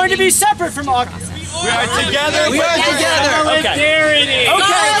are we going to be separate from Occupy? We are together. Okay. There it is.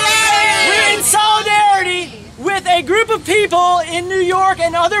 Okay. We're in solidarity with a group of people in New York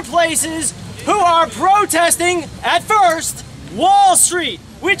and other places who are protesting, at first, Wall Street,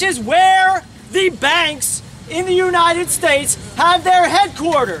 which is where the banks in the United States have their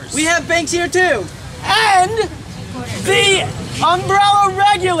headquarters. We have banks here too. And the umbrella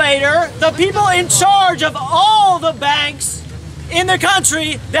regulator, the people in charge of all the banks in the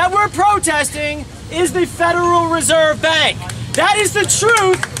country that we're protesting, is the Federal Reserve Bank. That is the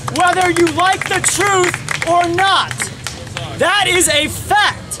truth, whether you like the truth or not. That is a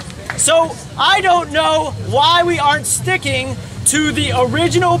fact. So I don't know why we aren't sticking to the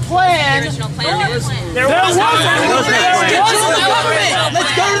original plan. There wasn't a government.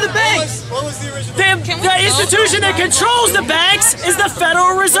 Let's go to the banks. What was the original? The institution that controls the banks is the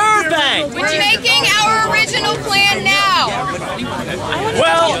Federal Reserve Bank. We're making our original plan now.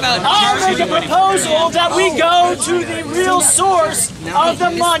 Well, I'll make a proposal that we go to the real source of the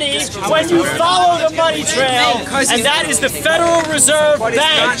money when you follow the money trail, and that is the Federal Reserve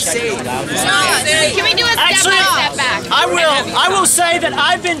Bank. Can we do a step back? I will say that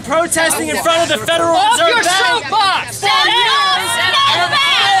I've been protesting in front of the Federal Reserve Bank.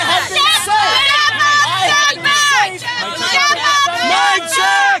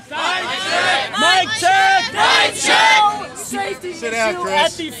 Sit down, Chris.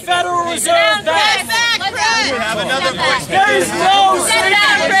 At the Federal Reserve Bank. Have another voice. There is no Step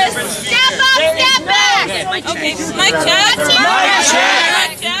back. Okay, mic check.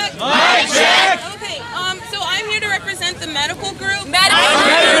 Okay, so I'm here to represent the medical group.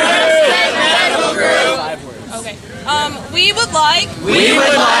 Okay. We would like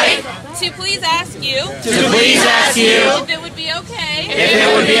to please ask you if it would be okay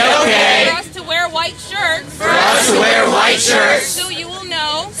for us to wear white shirts so you will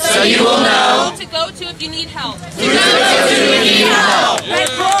know who to go to if you need help. Red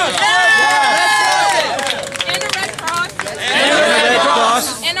Cross.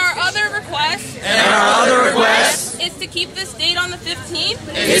 And our other request is to keep this date on the 15th.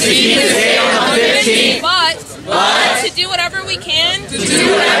 But to do whatever we can to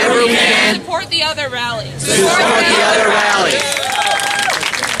support the other rallies.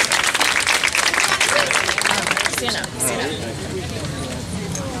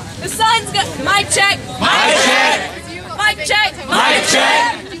 The sun's got mic check.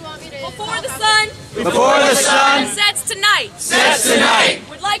 Before the sun sets tonight.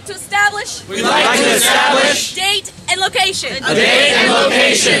 We'd like to establish date and location.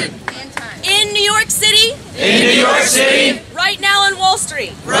 In New York City. Right now on Wall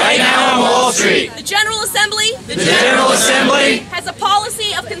Street. The General Assembly. Has a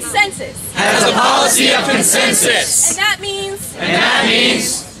policy of consensus. And that means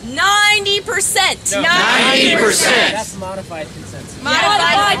 90%. That's modified consensus.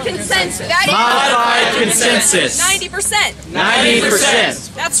 Modified consensus. 90%.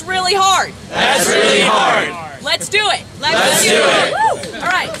 That's really hard. Let's do it. Woo. All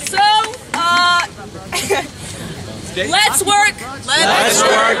right. So, let's work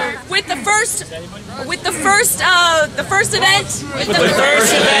with the first first event. With the first event.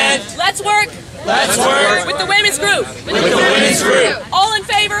 Let's work. Let's work. With the women's group. With the women's group. All in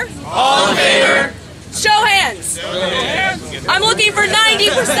favor? All in favor. Show hands. I'm looking for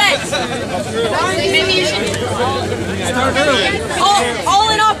 90%. Maybe you should start early. All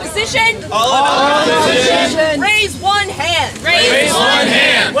in opposition? All in opposition. Raise one hand. Raise one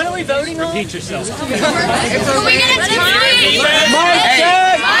hand. What are we voting on? Repeat yourself. Are we gonna time? Mic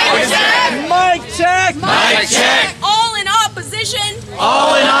check. Mic check. Mic check. All in opposition?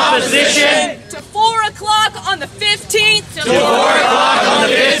 All in opposition. To 4 o'clock on the 15th. To 4 o'clock on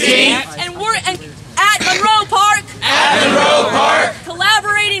the 15th. And we're at Monroe Park. At Monroe Park.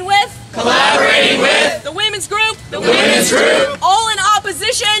 Collaborating with the women's group. All in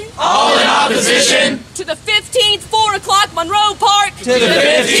opposition. All in opposition. To the 15th 4 o'clock Monroe Park. To the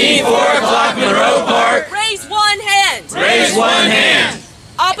 15th 4 o'clock Monroe Park. Raise one hand. Raise one hand.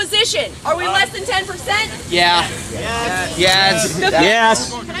 Opposition. Are we less than 10%? Yeah. Yes. Yes. Yes.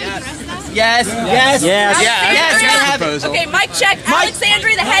 Yes. Yes. Okay, mic check.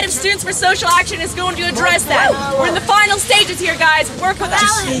 Alexandria, the head of Students for Social Action, is going to address that. We're in the final stages here, guys. Work with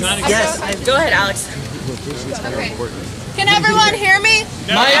us. Yes. Go ahead, Alex. Okay. Can everyone hear me?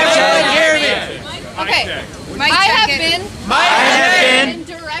 Mic check. Hear me. Okay. I have been in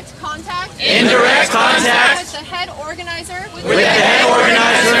direct contact with the head organizer for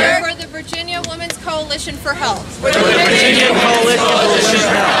the Virginia Women's Coalition for Health.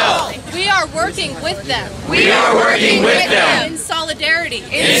 We are working with them. In solidarity.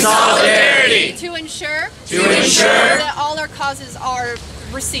 To ensure that all our causes are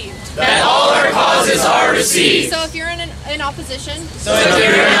received. So if you're in opposition,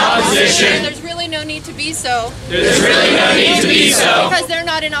 there's really no need to be so. Because they're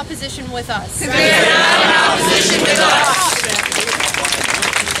not in opposition with us.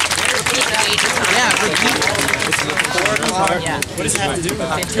 What does it have to do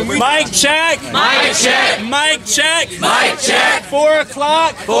with Mic check. Mic check. Mic check. Mic check. 4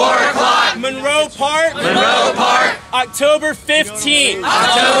 o'clock. 4 o'clock. Monroe Park. October 15th.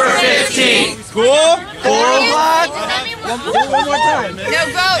 Cool? 4 o'clock. One more time. No,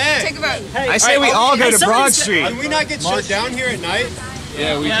 vote. Take a vote. I say we all go to Broad Street. Can we not get shut down here at night?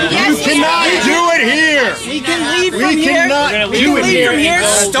 Yeah, we do. You cannot do it here. We can leave from here. We can leave from here.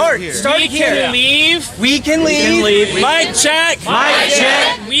 Start We here. can leave. We can leave. Mic check. Mic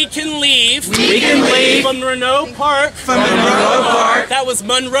check. We can leave. We can leave. From Monroe Park. That was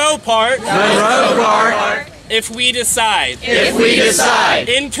Monroe Park. If we decide.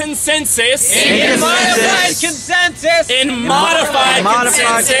 In consensus. In modified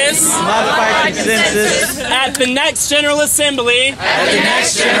consensus. At the next General Assembly.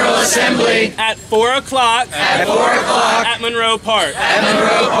 At 4 o'clock. At Monroe Park.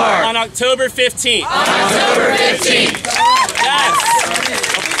 On October 15th. Yes.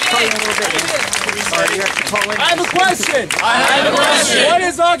 I have a question. What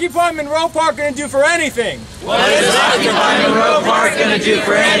is Occupy Monroe Park going to do for anything?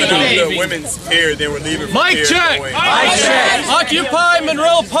 The women's here, they were leaving from Mic here check. going. Occupy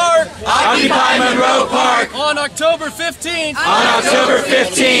Monroe Park. On October 15th.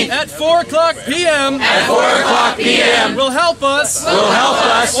 At 4 o'clock p.m. Will help us.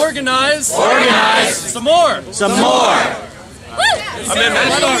 Organize. Some more.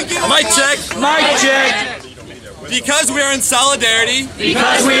 Mic check. Because we are in solidarity. With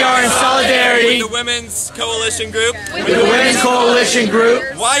the Women's Coalition Group.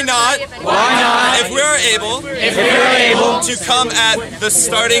 Why not? If we're able. To come at the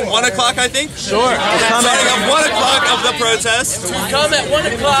starting 1 o'clock, I think. Sure. Starting at 1 o'clock of the protest. Come at 1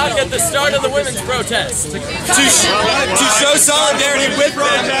 o'clock at the start of the women's protest. To show solidarity with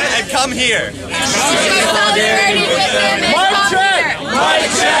them and come here. Mic check.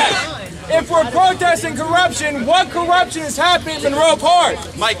 If we're protesting corruption, what corruption is happening in Monroe Park?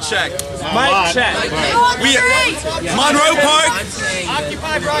 Mic check. Monroe Park.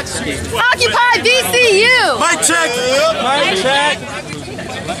 Occupy Broad Street. Occupy VCU. Mic check.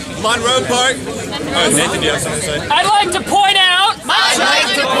 Monroe Park. Nathan, do you have something to say? I'd like to point out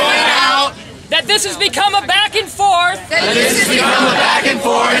that this has become a back and forth.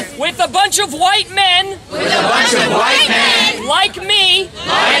 With a bunch of white men. Like me.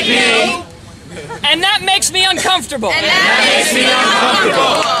 And that makes me uncomfortable.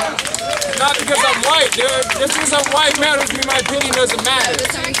 Not because I'm white, dude. Just because I'm white matters me, my opinion doesn't matter.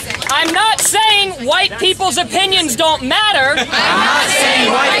 I'm not saying white people's opinions don't matter.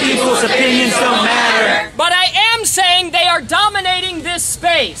 But I am saying they are dominating this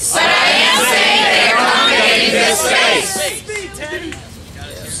space.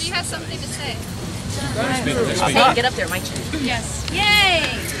 She has something to say. Hey, get up there, mic check. Yes. Yay!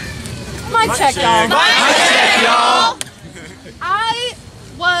 Mic check, y'all. Mic check, y'all. I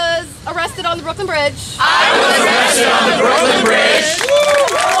was arrested on the Brooklyn Bridge.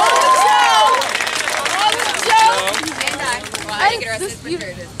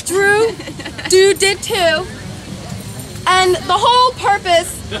 Drew did too. And the whole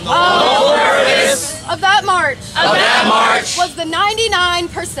purpose of that march was the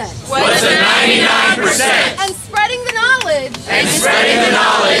 99%. And spreading the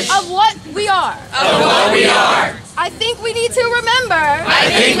knowledge of what we are. I think we need to remember.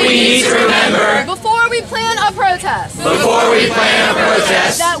 Before we plan a protest.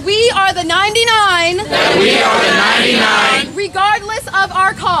 That we are the 99. Regardless of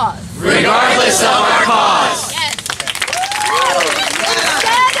our cause. Yes.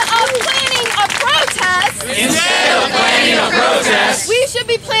 Instead of planning a protest, we should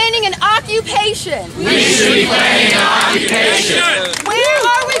be planning an occupation. Where are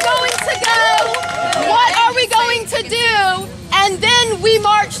we going to go? What are we going to do? And then we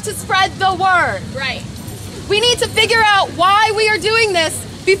march to spread the word. Right. We need to figure out why we are doing this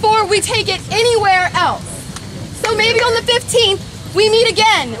before we take it anywhere else. So maybe on the 15th, we meet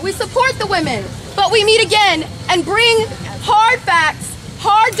again. We support the women, but we meet again and bring hard facts,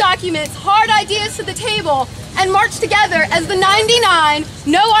 hard documents, hard ideas to the table and march together as the 99,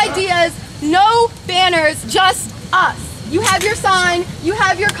 no ideas, no banners, just us. You have your sign, you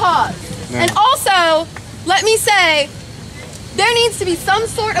have your cause. And also, let me say, there needs to be some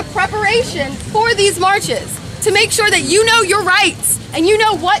sort of preparation for these marches to make sure that you know your rights and you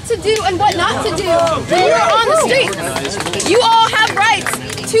know what to do and what not to do when you're on the street. You all have rights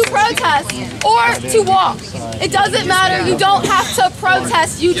to protest or to walk. It doesn't matter. You don't have to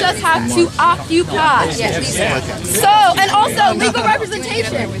protest. You just have to occupy. So, and also legal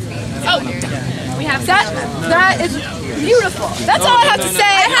representation. Oh, we have that. That is beautiful. That's all I have to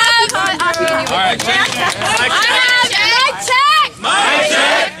say.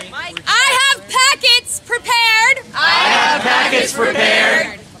 I have packets prepared.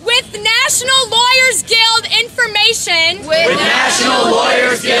 With National Lawyers Guild information.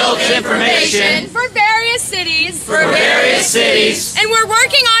 For various cities. And we're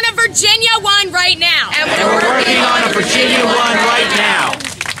working on a Virginia one right now.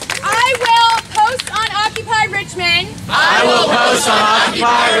 I will post on Occupy Richmond.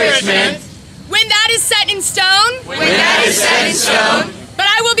 When that is set in stone. But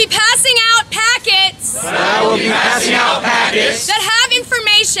I will be passing out packets. That have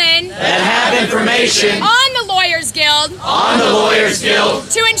information. On the Lawyers Guild.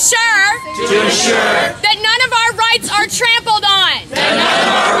 To ensure. That none of our rights are trampled on.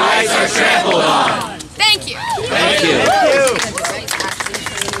 Thank you.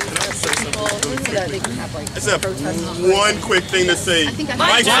 It's one quick thing to say.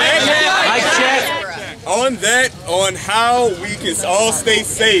 Mic check. On how we can all stay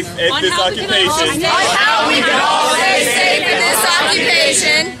safe at this occupation.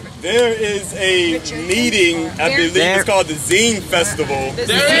 There is a meeting, I believe it's called the Zine Festival.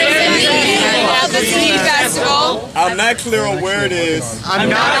 I'm not clear on where it is.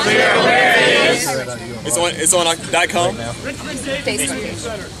 It's on .com?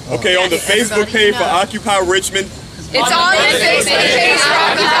 Okay, on the Facebook page for Occupy Richmond. It's on the Facebook page for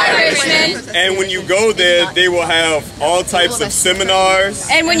Occupy Richmond. And when you go there, they will have all types of seminars.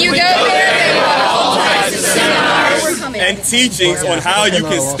 And teachings on how you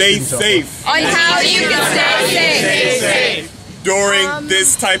can stay safe. During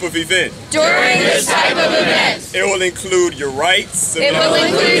this type of event. It will include your rights.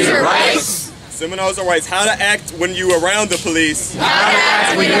 Seminars on rights. How to act when you're around the police.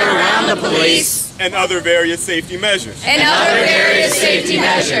 And other various safety measures.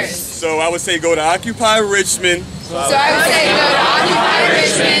 So I would say go to Occupy Richmond.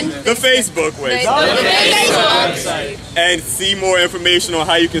 The Facebook way. And see more information on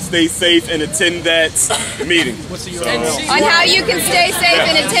how you can stay safe and attend that meeting. On how you can stay safe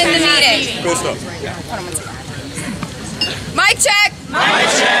and attend the meeting. Cool stuff. Mic check.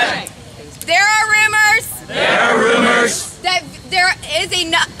 There are rumors. That there is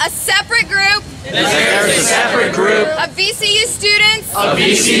a separate group. Of VCU students.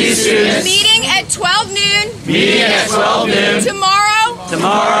 Meeting at 12 noon. Tomorrow. Do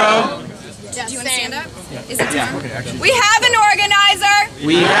you want to stand up? Is it time? We have an organizer.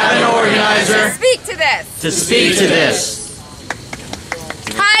 To speak to this.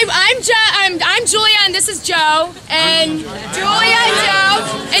 Hi, I'm Julia and this is Joe. And Julia and Joe.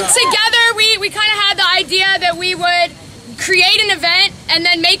 And together we kind of had the idea that we would create an event and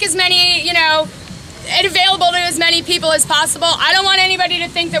then make as many, you know, it available to as many people as possible. I don't want anybody to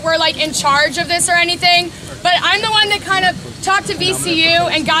think that we're like in charge of this or anything, but I'm the one that kind of talked to VCU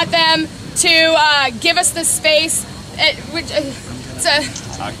and got them to give us the space. It's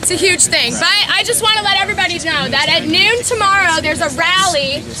a huge thing. But I just want to let everybody know that at noon tomorrow there's a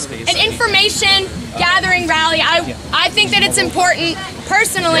rally, an information gathering rally. I think that it's important,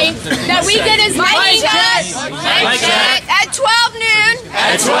 personally, that we get as many at 12 noon.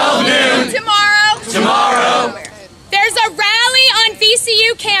 At 12 noon. Tomorrow. There's a rally on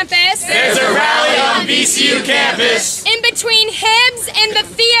VCU campus. There's a rally on VCU campus. In between Hibbs and the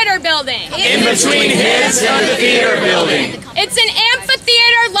theater building. In between Hibbs and the theater building. It's an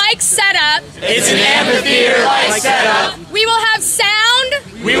amphitheater-like setup. It's an amphitheater-like setup. We will have sound.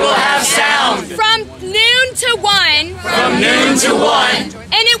 We will have sound. From noon to 1. From noon to 1.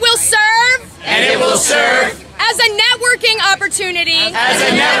 And it will serve. And it will serve. As a networking opportunity. As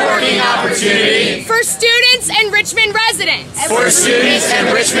a networking opportunity. For students and Richmond residents. For students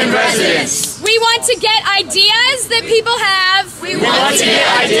and Richmond residents. We want to get ideas that people have. We want to get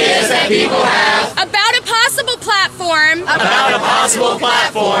ideas that people have. About a possible platform. About a possible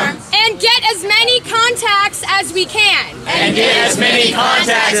platform. And get as many contacts as we can. And get as many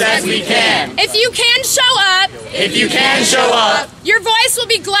contacts as we can. If you can show up. If you can show up. Your voice will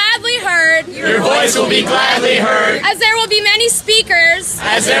be gladly heard. Your voice will be gladly heard. As there will be many speakers.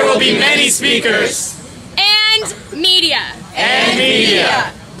 As there will be many speakers. And media. And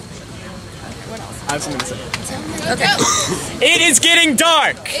media. I have something to say. Okay. It is getting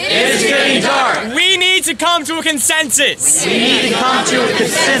dark. It is getting dark. We need to come to a consensus. We need to come to a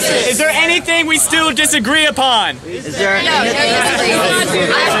consensus. Is there anything we still disagree upon? Is there anything?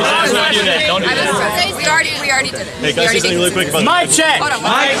 Don't do that. We already did it. Hey, can I say something really quick about Mic check. Hold on.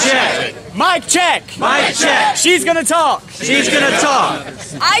 Mic check. Mic check. Mic check. She's gonna talk. She's gonna talk.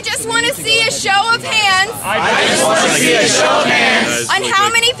 I just want to see a show of hands. I just want to see a show of hands. On how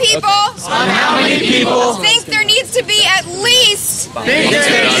many people? On how many people? Think there needs to be at least. Think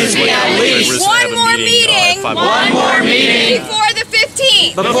there needs to be at least. One more meeting. One more meeting. Before the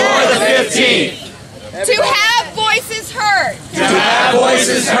 15th. Before the 15th. To have voices heard. To have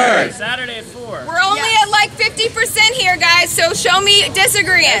voices heard. Saturday at 4. We're only at like 50% here, guys, so show me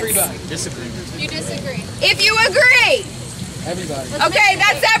disagreements. Disagree. You disagree. If you agree. Everybody. Okay,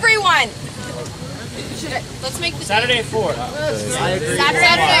 that's everyone. Let's make the Saturday at 4. Saturday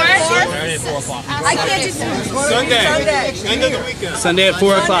at 4? Saturday at 4 o'clock. I can't just Sunday. End of the weekend. Sunday at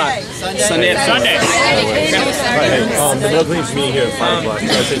 4 o'clock. Sunday at Sunday. The medical team's meeting here at 5 o'clock.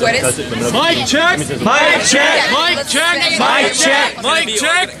 Mic check. Mic check. Mic check. Mic check. Mic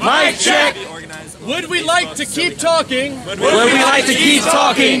check. Mic check. Would we like to keep talking? Would we like to keep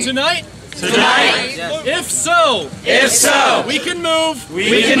talking tonight? tonight? If so, we can move.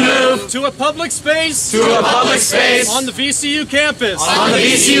 We can move to a public space. To a public space on the VCU campus. On the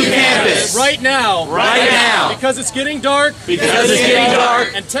VCU campus. Right now. Right now. Because it's getting dark. Because it's getting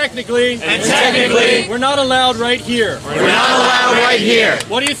dark. And technically. We're not allowed right here. We're not allowed right here.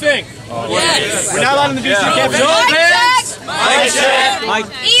 What do you think? Yes. We're not allowed on the VCU campus. Mic check. Mic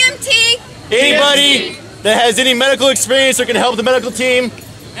check. EMT. Anybody that has any medical experience or can help the medical team,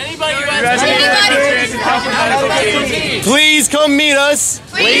 please come meet us.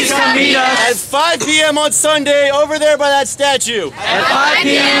 Please come meet us at 5 p.m. on Sunday over there by that statue. At 5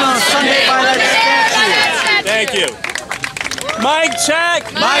 p.m. on Sunday by that statue. Thank you. Mic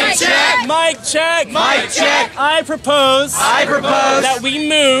check. Mic check. Mic check. Mic check. I propose that we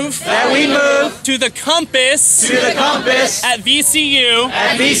move to the compass at VCU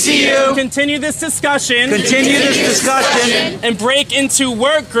continue this discussion and break into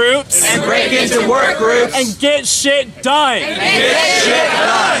work groups and get shit done.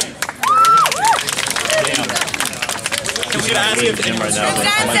 Do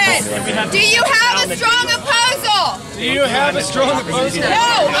you have a strong proposal? Do you have a strong proposal?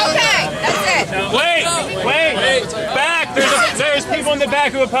 No. Okay, that's it. Wait. Back. There's people in the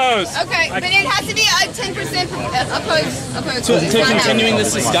back who oppose. Okay, but it has to be a 10% opposed. To continuing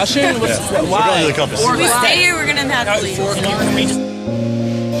this discussion? Why? If we stay here, we're gonna have to leave.